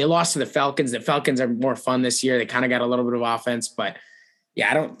see. I mean, they lost to the Falcons. The Falcons are more fun this year. They kind of got a little bit of offense, but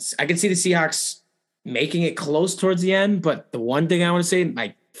yeah, I can see the Seahawks making it close towards the end. But the one thing I want to say,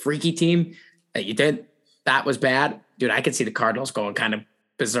 my freaky team that you did, that was bad. Dude, I could see the Cardinals going kind of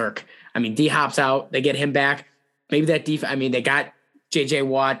berserk. I mean, D-Hop's out. They get him back. Maybe that defense. I mean, they got J.J.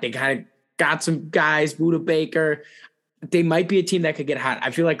 Watt. They kind of got some guys, Buda Baker. They might be a team that could get hot.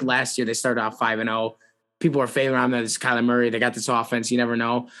 I feel like last year they started off 5-0. People are favoring them. This Kyler Murray. They got this offense. You never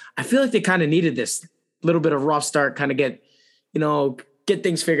know. I feel like they kind of needed this little bit of rough start, kind of get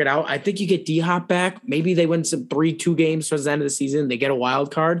things figured out. I think you get D-Hop back. Maybe they win some 3-2 games towards the end of the season. They get a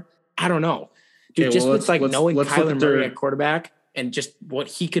wild card. I don't know. Dude, okay, with knowing Kyler Murray at quarterback and just what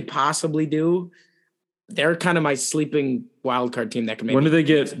he could possibly do, they're kind of my sleeping wild card team that can make. When do they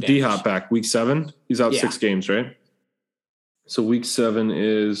get D-Hop back? Week 7? He's out 6 games, right? So week 7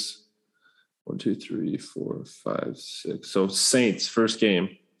 is 1, 2, 3, 4, 5, 6. So Saints, first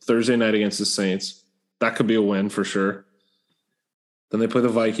game, Thursday night against the Saints. That could be a win for sure. Then they play the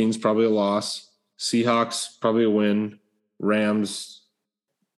Vikings, probably a loss. Seahawks, probably a win. Rams,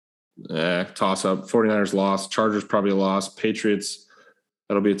 toss up. 49ers loss. Chargers probably a loss. Patriots,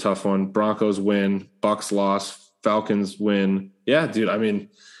 that'll be a tough one. Broncos win. Bucks loss. Falcons win. Yeah, dude. I mean,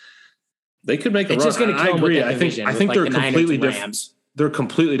 they could make a run. I agree. I think they're completely different. They're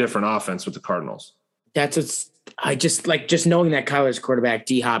completely different offense with the Cardinals. I just knowing that Kyler's quarterback,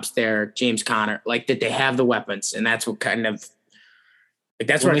 D-Hop's there, James Conner, like that they have the weapons, and that's what kind of.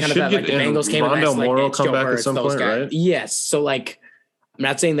 That's where I kind of thought, like the Bengals came in. Rondale Moore will come back at some point, right? Yes. So like, I'm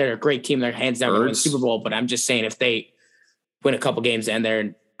not saying they're a great team. They're hands down going to win the Super Bowl, but I'm just saying if they win a couple games and there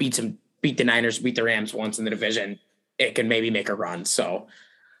and beat the Niners, beat the Rams once in the division, it can maybe make a run. So,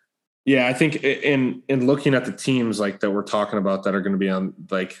 yeah, I think in looking at the teams like that we're talking about that are going to be on,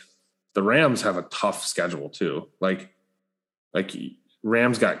 like the Rams have a tough schedule too. Like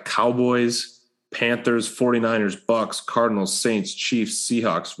Rams got Cowboys, Panthers, 49ers, Bucks, Cardinals, Saints, Chiefs,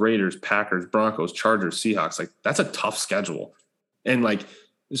 Seahawks, Raiders, Packers, Broncos, Chargers, Seahawks. Like that's a tough schedule. And like,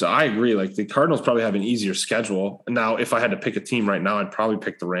 so I agree, like the Cardinals probably have an easier schedule. Now, if I had to pick a team right now, I'd probably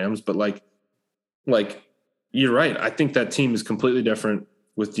pick the Rams, but like you're right. I think that team is completely different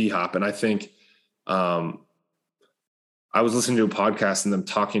with D-Hop. And I think I was listening to a podcast and them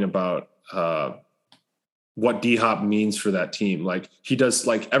talking about what D-Hop means for that team. Like he does,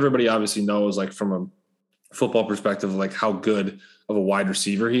 like everybody obviously knows, like from a football perspective, like how good of a wide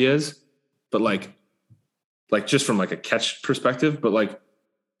receiver he is, but like just from like a catch perspective, but like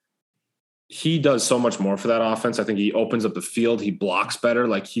he does so much more for that offense. I think he opens up the field. He blocks better.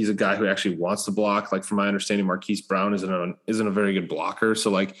 Like he's a guy who actually wants to block. Like from my understanding, Marquise Brown isn't a very good blocker. So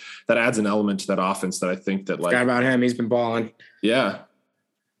like that adds an element to that offense that I think that like. Forgot about him. He's been balling. Yeah.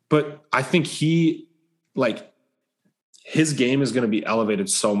 But I think his game is going to be elevated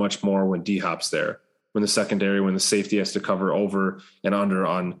so much more when D-Hop's there, when the safety has to cover over and under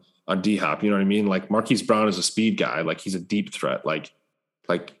on D-Hop. You know what I mean? Like Marquise Brown is a speed guy. Like he's a deep threat. Like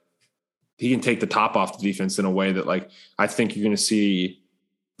he can take the top off the defense in a way that like, I think you're going to see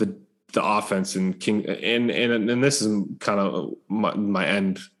the offense and King and this is kind of my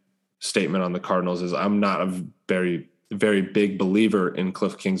end statement on the Cardinals is I'm not a very, very big believer in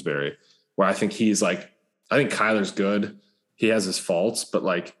Cliff Kingsbury, where I think he's like, I think Kyler's good. He has his faults, but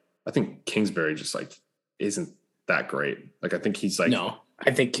like, I think Kingsbury just like isn't that great. Like, I think he's like, no,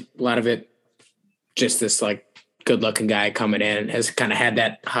 I think a lot of it just this like good-looking guy coming in, has kind of had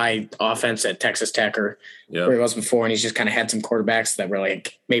that high offense at Texas Tech or where he was before, and he's just kind of had some quarterbacks that were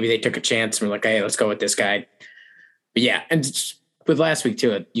like, maybe they took a chance and were like, hey, let's go with this guy. But yeah, and with last week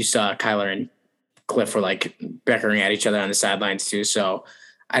too, you saw Kyler and Cliff were like bickering at each other on the sidelines too. So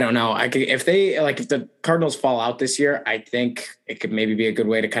I don't know. If the Cardinals fall out this year, I think it could maybe be a good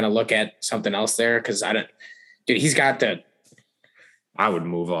way to kind of look at something else there. Cause he's got I would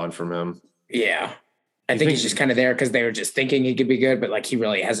move on from him. Yeah. I think he's just kind of there because they were just thinking he could be good, but like he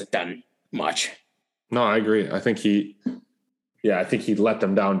really hasn't done much. No, I agree. I think he let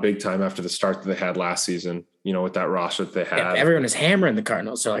them down big time after the start that they had last season, with that roster that they had. Yeah, everyone is hammering the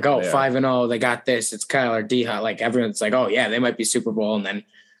Cardinals. They're like, 5-0, they got this. It's Kyler, D-Hop. Like everyone's like, oh yeah, they might be Super Bowl. And then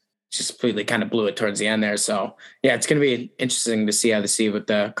just completely kind of blew it towards the end there. So yeah, it's going to be interesting to see how they see with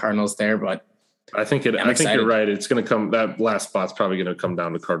the Cardinals there, but I think you're right. It's going to come, that last spot's probably going to come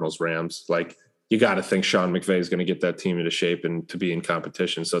down to Cardinals Rams. Like you got to think Sean McVay is going to get that team into shape and to be in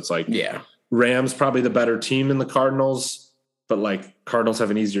competition. So it's like, Rams probably the better team than the Cardinals, but like Cardinals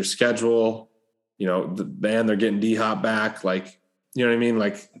have an easier schedule, and they're getting D-Hop back. Like, you know what I mean?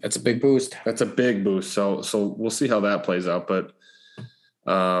 Like that's a big boost. That's a big boost. So we'll see how that plays out. But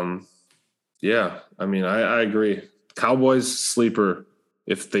yeah, I mean, I agree. Cowboys sleeper,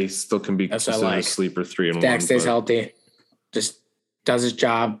 if they still can be considered a sleeper 3-1. Dak stays healthy, just does his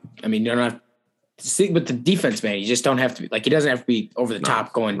job. I mean, you don't have to see with the defense, man. You just don't have to be like, he doesn't have to be over the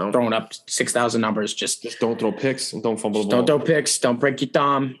top throwing up 6,000 numbers. Just don't throw picks and don't fumble the ball. Don't throw picks. Don't break your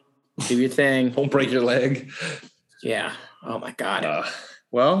thumb. Do your thing. Don't break your leg. Yeah. Oh my God.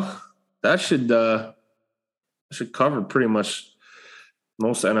 Well, that should cover pretty much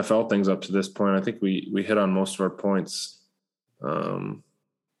most NFL things up to this point. I think we hit on most of our points.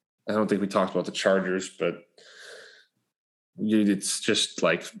 I don't think we talked about the Chargers, but it's just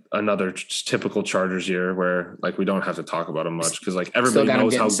like another typical Chargers year where like we don't have to talk about them much because like everybody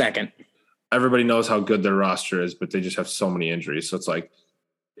knows how good their roster is, but they just have so many injuries. So it's like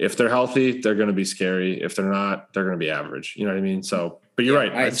if they're healthy, they're going to be scary. If they're not, they're going to be average. You know what I mean? So, but you're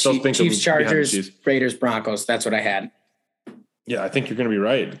right. I still think Chiefs, Chargers, Raiders, Broncos. That's what I had. Yeah, I think you're going to be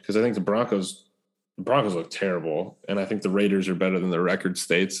right because I think the Broncos look terrible, and I think the Raiders are better than their record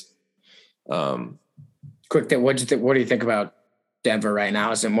states. Quick, what do you think about Denver right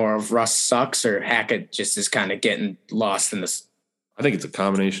now? Is it more of Russ sucks or Hackett just is kind of getting lost in this? I think it's a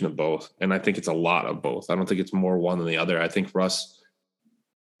combination of both, and I think it's a lot of both. I don't think it's more one than the other. I think Russ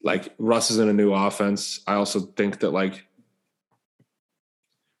is in a new offense. I also think that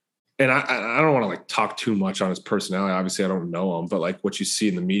and I don't want to talk too much on his personality. Obviously, I don't know him, but what you see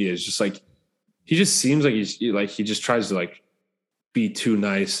in the media is just he just seems like he just tries to be too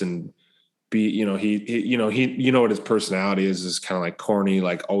nice and be, what his personality is kind of corny,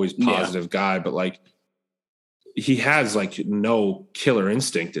 always positive guy, but he has no killer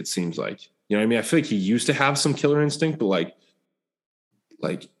instinct. It seems like, you know what I mean? I feel like he used to have some killer instinct, but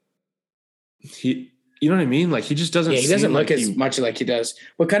he, you know what I mean? He just doesn't. Yeah, he doesn't look as much like he does.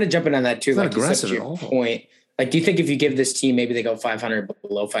 We're kind of jumping on that too. Not aggressive at all. Point. Do you think if you give this team, maybe they go 500,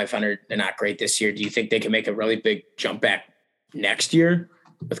 below 500, they're not great this year? Do you think they can make a really big jump back next year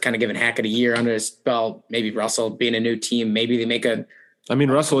with kind of giving Hackett a year under his belt? Maybe Russell being a new team. Maybe they make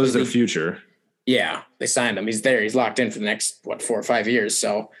Russell is their future. Yeah, they signed him. He's there. He's locked in for the next 4 or 5 years.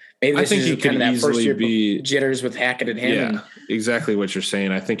 So maybe I think he could kind of that first year be jitters with Hackett and him. Yeah, exactly what you're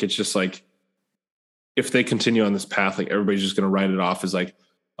saying. I think it's just if they continue on this path, everybody's just going to write it off as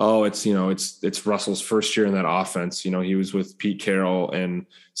oh, it's Russell's first year in that offense. He was with Pete Carroll and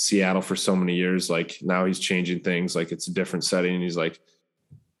Seattle for so many years. Now he's changing things. It's a different setting. And he's I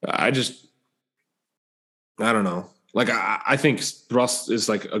don't know. I think Russ is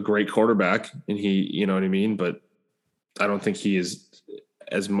a great quarterback and he, you know what I mean? But I don't think he is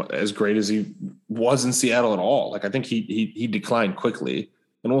as great as he was in Seattle at all. I think he declined quickly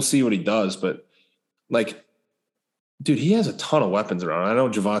and we'll see what he does. But dude, he has a ton of weapons around. I know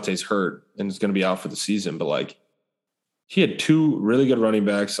Javante's hurt and is going to be out for the season, but he had 2 really good running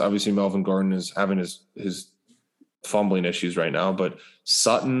backs. Obviously Melvin Gordon is having his fumbling issues right now, but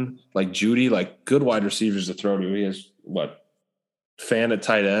Sutton, Judy, good wide receivers to throw to. He has Fan at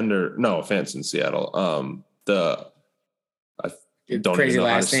tight end Fant's in Seattle. I don't crazy know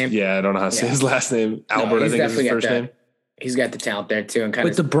last name. Yeah, I don't know how to say his last name. Albert, I think is his first name. He's got the talent there too, and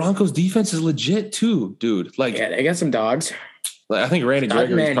but the Broncos defense is legit too, dude. Yeah, they got some dogs. I think Randy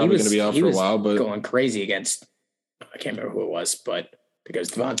Gregory is probably going to be out for a while, but going crazy against I can't remember who it was, but I think it was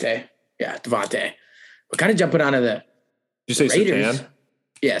Devontae. Yeah, Devontae. We're kind of jumping onto the. Did you say Raiders. Surtain?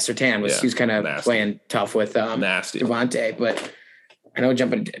 Yeah, Surtain was he was kind of playing tough with nasty Devontae, but I know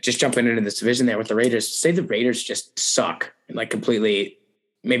jumping into this division there with the Raiders, say the Raiders just suck and like completely,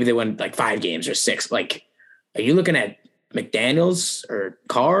 maybe they win like 5 games or 6. Like, are you looking at McDaniels or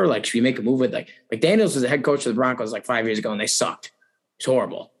Carr? Like, should we make a move with like McDaniels was the head coach of the Broncos like 5 years ago and they sucked. It's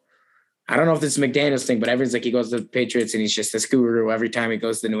horrible. I don't know if this is McDaniels thing, but everyone's like, he goes to the Patriots and he's just this guru every time he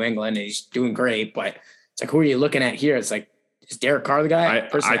goes to New England and he's doing great. But it's like, who are you looking at here? It's like, is Derek Carr the guy?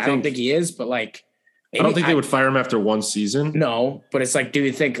 Personally, I don't think he is, but like, maybe, I don't think they would fire him after one season. No, but it's like, do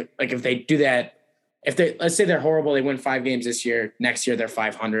you think like if they do that, let's say they're horrible, they win 5 games this year, next year they're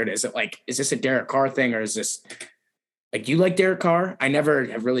 500. Is it like, is this a Derek Carr thing or is this like, do you like Derek Carr? I never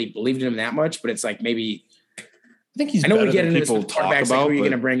have really believed in him that much, but it's like maybe. I think he's. I know we get into this with quarterbacks, like who you're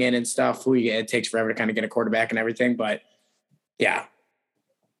going to bring in and stuff. It takes forever to kind of get a quarterback and everything, but yeah.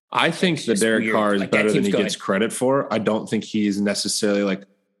 I think that Derek Carr is better than he gets credit for. I don't think he's necessarily like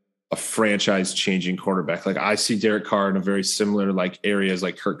a franchise changing quarterback. Like I see Derek Carr in a very similar like areas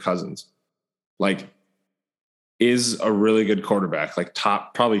like Kirk Cousins, like is a really good quarterback, like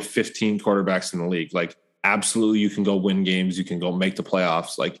top probably 15 quarterbacks in the league. Like absolutely you can go win games. You can go make the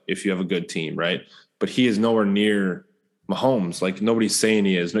playoffs. Like if you have a good team, right? But he is nowhere near Mahomes. Like nobody's saying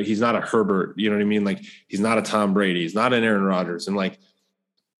he is. No, he's not a Herbert. You know what I mean? Like he's not a Tom Brady. He's not an Aaron Rodgers. And like,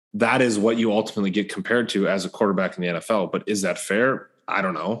 that is what you ultimately get compared to as a quarterback in the NFL. But is that fair? I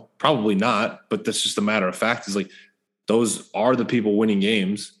don't know. Probably not. But that's just a matter of fact is like, those are the people winning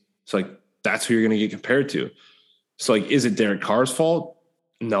games. So like, that's who you're going to get compared to. So like, is it Derek Carr's fault?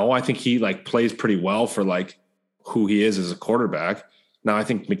 No, I think he like plays pretty well for like who he is as a quarterback. Now, I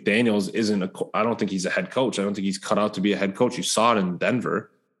think McDaniels I don't think he's a head coach. I don't think he's cut out to be a head coach. You saw it in Denver.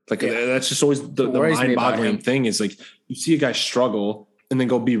 Like that's just always the mind-boggling thing is like you see a guy struggle and then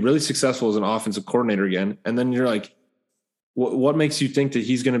go be really successful as an offensive coordinator again. And then you're like, what makes you think that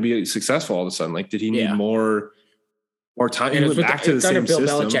he's going to be successful all of a sudden? Like, did he need more time? He went back to the same Bill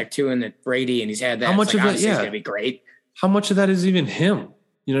system. Belichick too, and the Brady, and he's had that. How much of that? Yeah, going to be great. How much of that is even him?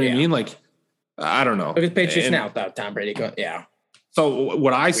 You know what I mean? Like, I don't know. Look at the Patriots now without Tom Brady. Yeah. So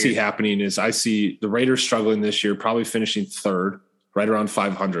what I see happening is I see the Raiders struggling this year, probably finishing 3rd, right around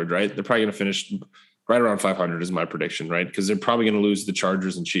 500, right? They're probably going to finish right around 500 is my prediction, right? Because they're probably going to lose the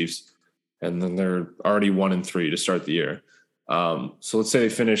Chargers and Chiefs, and then they're already 1-3 to start the year. So let's say they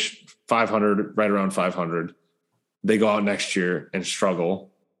finish 500, right around 500. They go out next year and struggle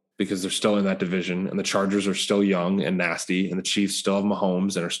because they're still in that division, and the Chargers are still young and nasty, and the Chiefs still have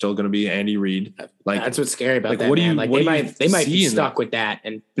Mahomes and are still going to be Andy Reid. Like that's what's scary about that. They might be stuck with that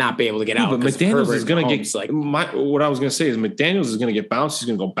and not be able to get out. But McDaniels is going to get what I was going to say is McDaniels is going to get bounced. He's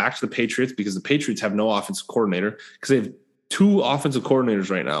going to go back to the Patriots because the Patriots have no offensive coordinator because they have 2 offensive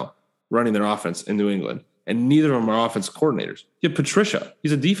coordinators right now running their offense in New England, and neither of them are offensive coordinators. You have Patricia.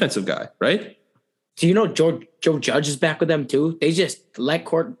 He's a defensive guy, right? Do you know Joe Judge is back with them too? They just let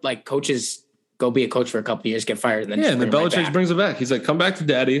coaches go be a coach for a couple of years, get fired, and then and then Belichick brings it back. He's like, "Come back to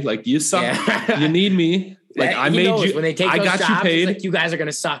daddy. Like you suck. Yeah. You need me. Like I made you. When they take those jobs, you paid. Like, you guys are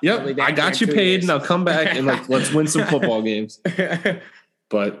gonna suck. Yep, really I got you paid. Now come back and like let's win some football games."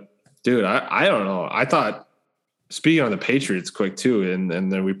 But dude, I don't know. I thought speaking on the Patriots quick too, and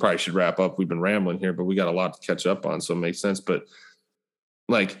then we probably should wrap up. We've been rambling here, but we got a lot to catch up on, so it makes sense. But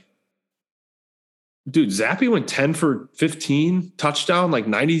like. Dude, Zappe went 10 for 15, touchdown, like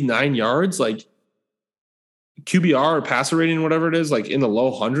 99 yards, like QBR or passer rating, whatever it is, like in the low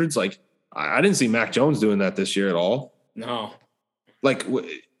hundreds. Like I didn't see Mac Jones doing that this year at all. No. Like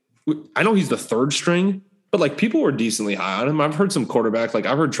I know he's the 3rd string, but like people were decently high on him. I've heard some quarterback, like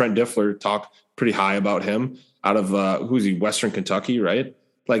I've heard Trent Dilfer talk pretty high about him out of who's he, Western Kentucky, right?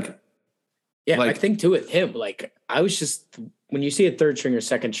 Like, yeah, like, I think too with him, like I was just, when you see a 3rd string or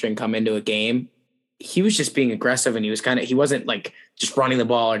 2nd string come into a game, he was just being aggressive and he wasn't like just running the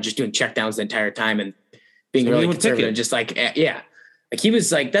ball or just doing checkdowns the entire time and being really conservative and just like, yeah. Like he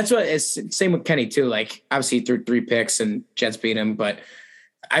was like, that's what it's same with Kenny too. Like obviously he threw 3 picks and Jets beat him, but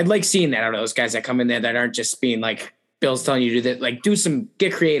I'd like seeing that out of those guys that come in there that aren't just being like Bill's telling you to do that. Like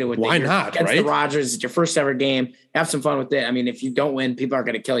get creative with it. Why not? Against right? the Rodgers, it's your first ever game. Have some fun with it. I mean, if you don't win, people aren't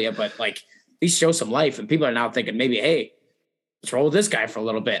going to kill you, but like at least show some life. And people are now thinking maybe, hey, let's roll with this guy for a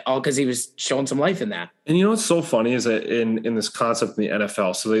little bit, all because he was showing some life in that. And you know what's so funny is that in this concept in the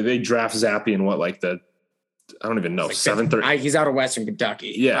NFL, so they draft Zappe in what, like I don't even know, like 7th. He's out of Western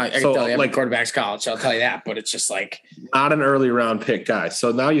Kentucky. Yeah, I can tell you, like quarterback's college. I'll tell you that, but it's just like not an early round pick guy.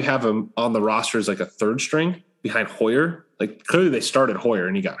 So now you have him on the roster as like a 3rd string behind Hoyer. Like clearly they started Hoyer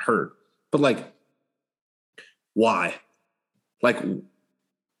and he got hurt, but like why? Like.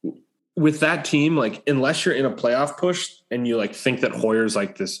 With that team, like unless you're in a playoff push and you like think that Hoyer's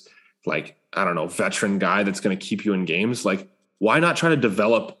like this, like, I don't know, veteran guy that's going to keep you in games, like why not try to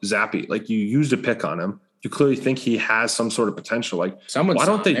develop Zappy? Like, you used a pick on him. You clearly think he has some sort of potential. Like,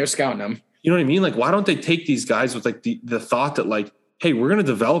 they're scouting him. You know what I mean? Like, why don't they take these guys with like the thought that like, hey, we're going to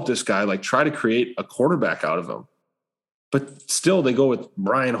develop this guy, like try to create a quarterback out of him. But still they go with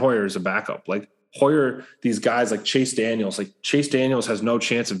Brian Hoyer as a backup. Like Hoyer, these guys like Chase Daniels has no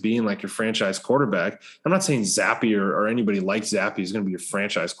chance of being like your franchise quarterback. I'm not saying Zappy or anybody like Zappy is going to be your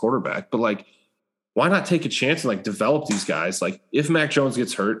franchise quarterback, but like, why not take a chance and like develop these guys? Like if Mac Jones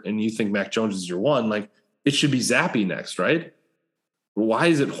gets hurt and you think Mac Jones is your one, like it should be Zappy next, right? Why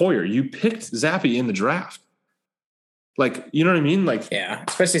is it Hoyer? You picked Zappy in the draft. Like, you know what I mean? Like, yeah,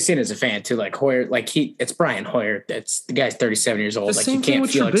 especially seeing as a fan too, like Hoyer, like it's Brian Hoyer. It's the guy's 37 years old. Like you can't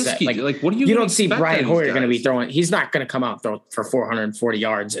feel like what do you don't see Brian Hoyer going to be throwing. He's not going to come out and throw for 440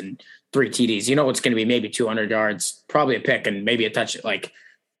 yards and 3 TDs. You know, it's going to be maybe 200 yards, probably a pick and maybe a touch. Like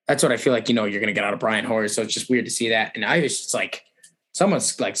that's what I feel like, you know, you're going to get out of Brian Hoyer. So it's just weird to see that. And I was just like,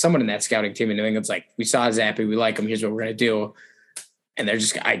 someone in that scouting team in New England's like, we saw Zappy, we like him. Here's what we're going to do. And they're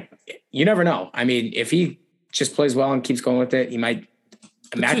just, you never know. I mean, if he just plays well and keeps going with it, he might.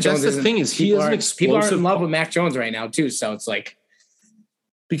 Mac Jones. That's the thing is he is an explosive. People are in love with Mac Jones right now too, so it's like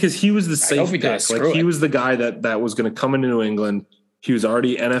because he was the safe pick. Like he was the guy that was going to come into New England. He was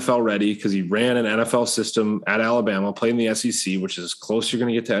already NFL ready because he ran an NFL system at Alabama, played in the SEC, which is as close you're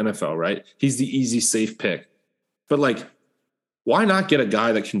going to get to NFL, right? He's the easy, safe pick. But like, why not get a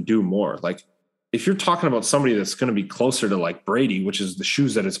guy that can do more? Like, if you're talking about somebody that's going to be closer to like Brady, which is the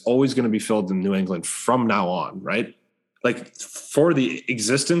shoes that is always going to be filled in New England from now on, right? Like for the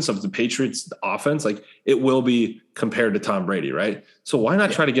existence of the Patriots offense, like it will be compared to Tom Brady, right? So why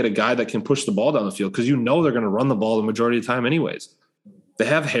not try to get a guy that can push the ball down the field? Because you know they're going to run the ball the majority of the time anyways. They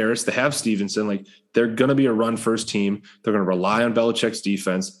have Harris, they have Stevenson. Like they're going to be a run first team. They're going to rely on Belichick's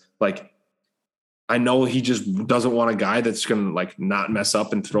defense. Like I know he just doesn't want a guy that's going to like not mess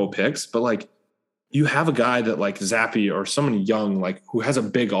up and throw picks, but like you have a guy that like Zappy or someone young, like who has a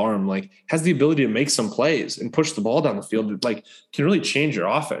big arm, like has the ability to make some plays and push the ball down the field, like can really change your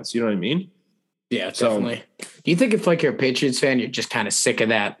offense. You know what I mean? Yeah, definitely. Do you think if like you're a Patriots fan, you're just kind of sick of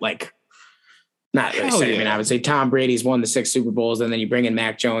that? Like not really sick. I mean, I would say Tom Brady's won the 6 Super Bowls and then you bring in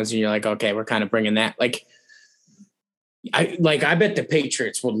Mac Jones and you're like, okay, we're kind of bringing that. Like, I bet the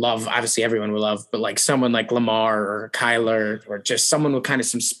Patriots would love, obviously everyone would love, but like someone like Lamar or Kyler or just someone with kind of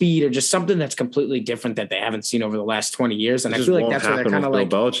some speed or just something that's completely different that they haven't seen over the last 20 years. And I feel like that's where they're kind of like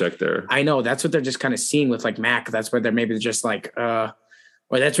Bill Belichick there. I know that's what they're just kind of seeing with like Mac. That's where they're maybe just like, or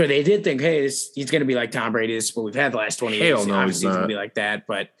that's where they did think, hey, he's going to be like Tom Brady. This is what we've had the last 20 years. No, obviously he's going to be like that,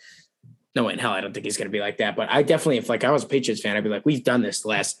 but no way in hell I don't think he's going to be like that. But I definitely, if like I was a Patriots fan, I'd be like, we've done this the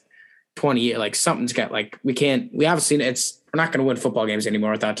last 20 years. Like something's got like, we obviously we're not going to win football games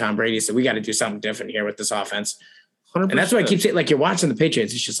anymore without Tom Brady. So we got to do something different here with this offense. 100%. And that's why I keep saying, like, you're watching the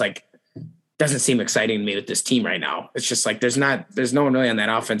Patriots. It's just like, doesn't seem exciting to me with this team right now. It's just like, there's no one really on that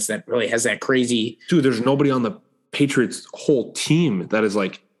offense that really has that crazy. Dude, there's nobody on the Patriots whole team that is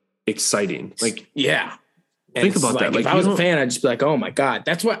like exciting. Like, yeah. Think about that. Like, if I was a fan, I'd just be like, oh my God,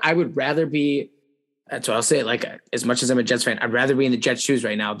 that's what I would rather be. That's what I'll say. Like, as much as I'm a Jets fan, I'd rather be in the Jets shoes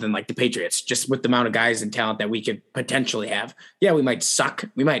right now than like the Patriots, just with the amount of guys and talent that we could potentially have. Yeah, we might suck.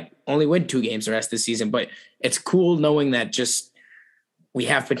 We might only win 2 games the rest of the season, but it's cool knowing that just we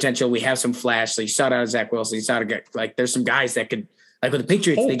have potential. We have some flash. So you saw it out of Zach Wilson. You saw it get like there's some guys that could like with the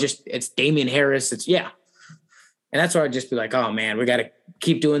Patriots. It's Damian Harris. And that's why I'd just be like, oh man, we got to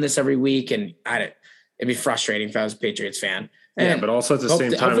keep doing this every week. And it'd be frustrating if I was a Patriots fan. And but also at the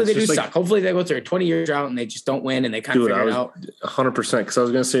same time, hopefully they do suck. Hopefully they go through a 20-year drought and they just don't win and they kind of figure it out. 100%. Because I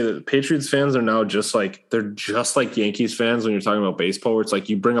was going to say that Patriots fans are now they're just like Yankees fans when you're talking about baseball, where it's like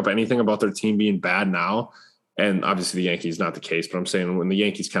you bring up anything about their team being bad now. And obviously the Yankees, not the case, but I'm saying when the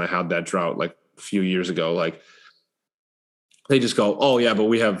Yankees kind of had that drought like a few years ago, like they just go, oh yeah, but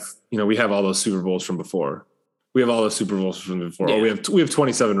we have all those Super Bowls from before. We have all those Super Bowls from before. Yeah. Oh, we have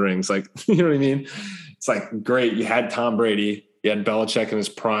 27 rings. Like, you know what I mean? It's like, great. You had Tom Brady. You had Belichick in his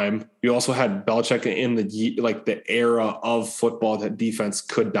prime. You also had Belichick in the era of football that defense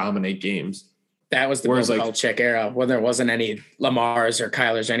could dominate games. That was the Belichick era when there wasn't any Lamars or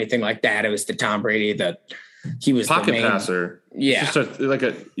Kylers or anything like that. It was the Tom Brady that he was pocket passer. Yeah. Just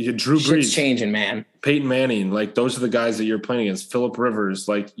Drew Brees. Shit's changing, man. Peyton Manning. Like those are the guys that you're playing against. Phillip Rivers.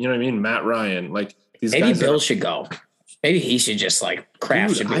 Like, you know what I mean? Matt Ryan. Like these guys. Maybe Bill should go. Maybe he should just like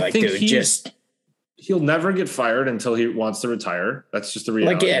Kraft should be like, dude, he'll never get fired until he wants to retire. That's just the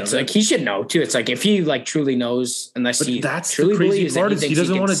reality. Like, yeah, it's like he should know too. It's like if he like truly knows, unless he truly believes that he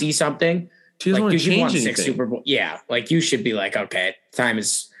doesn't want to see something. He doesn't want to change anything. 6 Super Bowl. Yeah, like you should be like, okay, time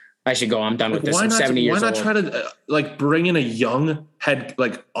is I should go. I'm done with this. I'm 70 years old. Why not try to bring in a young head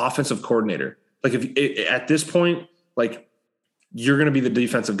offensive coordinator? If at this point, you're going to be the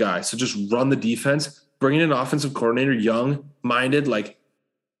defensive guy, so just run the defense. Bring in an offensive coordinator, young-minded,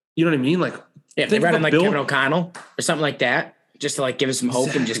 you know what I mean? If they run in Kevin O'Connell or something like that, just to give us some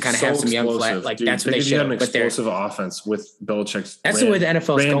hope and just kind of have some young flat. Dude, that's what they should. Have an explosive offense with Belichick's. That's the way the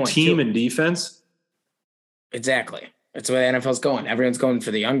NFL's going. Team and defense. Exactly. That's the way the NFL's going. Everyone's going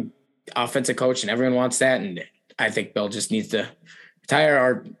for the young offensive coach, and everyone wants that. And I think Bill just needs to retire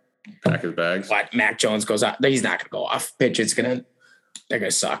or pack his bags. What Mac Jones goes out, he's not going to go off. Patriots they're going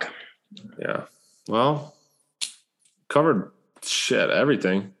to suck. Yeah. Well, covered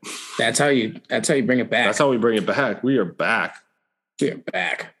everything. That's how you bring it back. That's how we bring it back. We are back. We are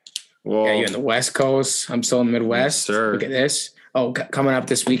back. Well, you in the West Coast. I'm still in the Midwest. Yes, sir. Look at this. Oh, coming up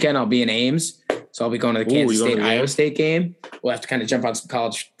this weekend, I'll be in Ames. So I'll be going to the Kansas State Iowa State game. We'll have to kind of jump on some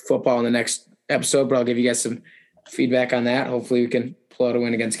college football in the next episode, but I'll give you guys some feedback on that. Hopefully we can pull out a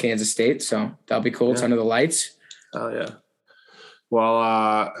win against Kansas State. So that'll be cool. Yeah. It's under the lights. Oh yeah.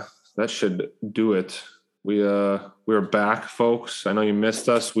 Well, that should do it. We're back, folks. I know you missed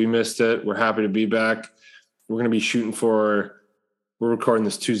us. We missed it. We're happy to be back. We're going to be shooting we're recording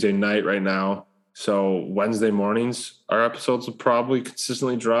this Tuesday night right now. So Wednesday mornings, our episodes will probably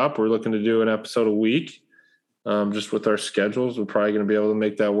consistently drop. We're looking to do an episode a week. Just with our schedules, we're probably going to be able to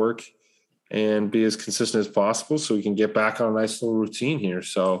make that work and be as consistent as possible so we can get back on a nice little routine here.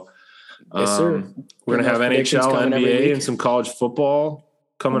 So yes, sir. We're going to have NHL, NBA, and some college football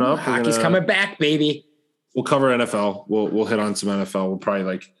coming up. Hockey's coming back, baby. We'll cover NFL. We'll hit on some NFL. We'll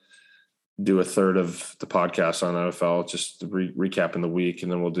probably do a third of the podcast on NFL, just recapping the week.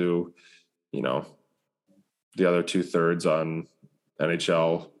 And then we'll do, the other 2/3 on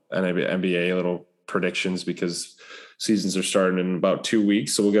NHL and NBA, little predictions because seasons are starting in about 2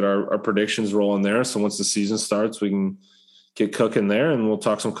 weeks. So we'll get our predictions rolling there. So once the season starts, we can get cooking there and we'll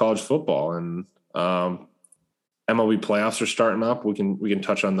talk some college football and MLB playoffs are starting up. We can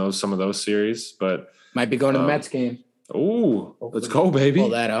touch on some of those series, but might be going to the Mets game. Oh, let's go, baby.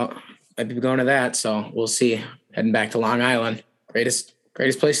 Pull that out. Might be going to that. So we'll see. Heading back to Long Island. Greatest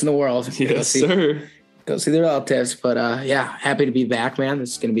place in the world. Yes, sir. Go see the relatives. But happy to be back, man.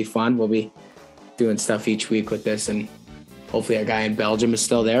 This is going to be fun. We'll be doing stuff each week with this. And hopefully our guy in Belgium is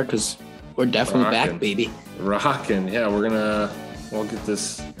still there because we're definitely back, baby. Rocking. Yeah, we'll get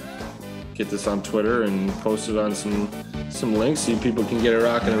this on Twitter and post it on some links so people can get it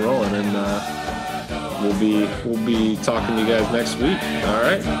rocking and rolling. And we'll be talking to you guys next week. All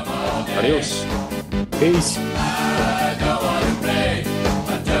right. Adios. Peace.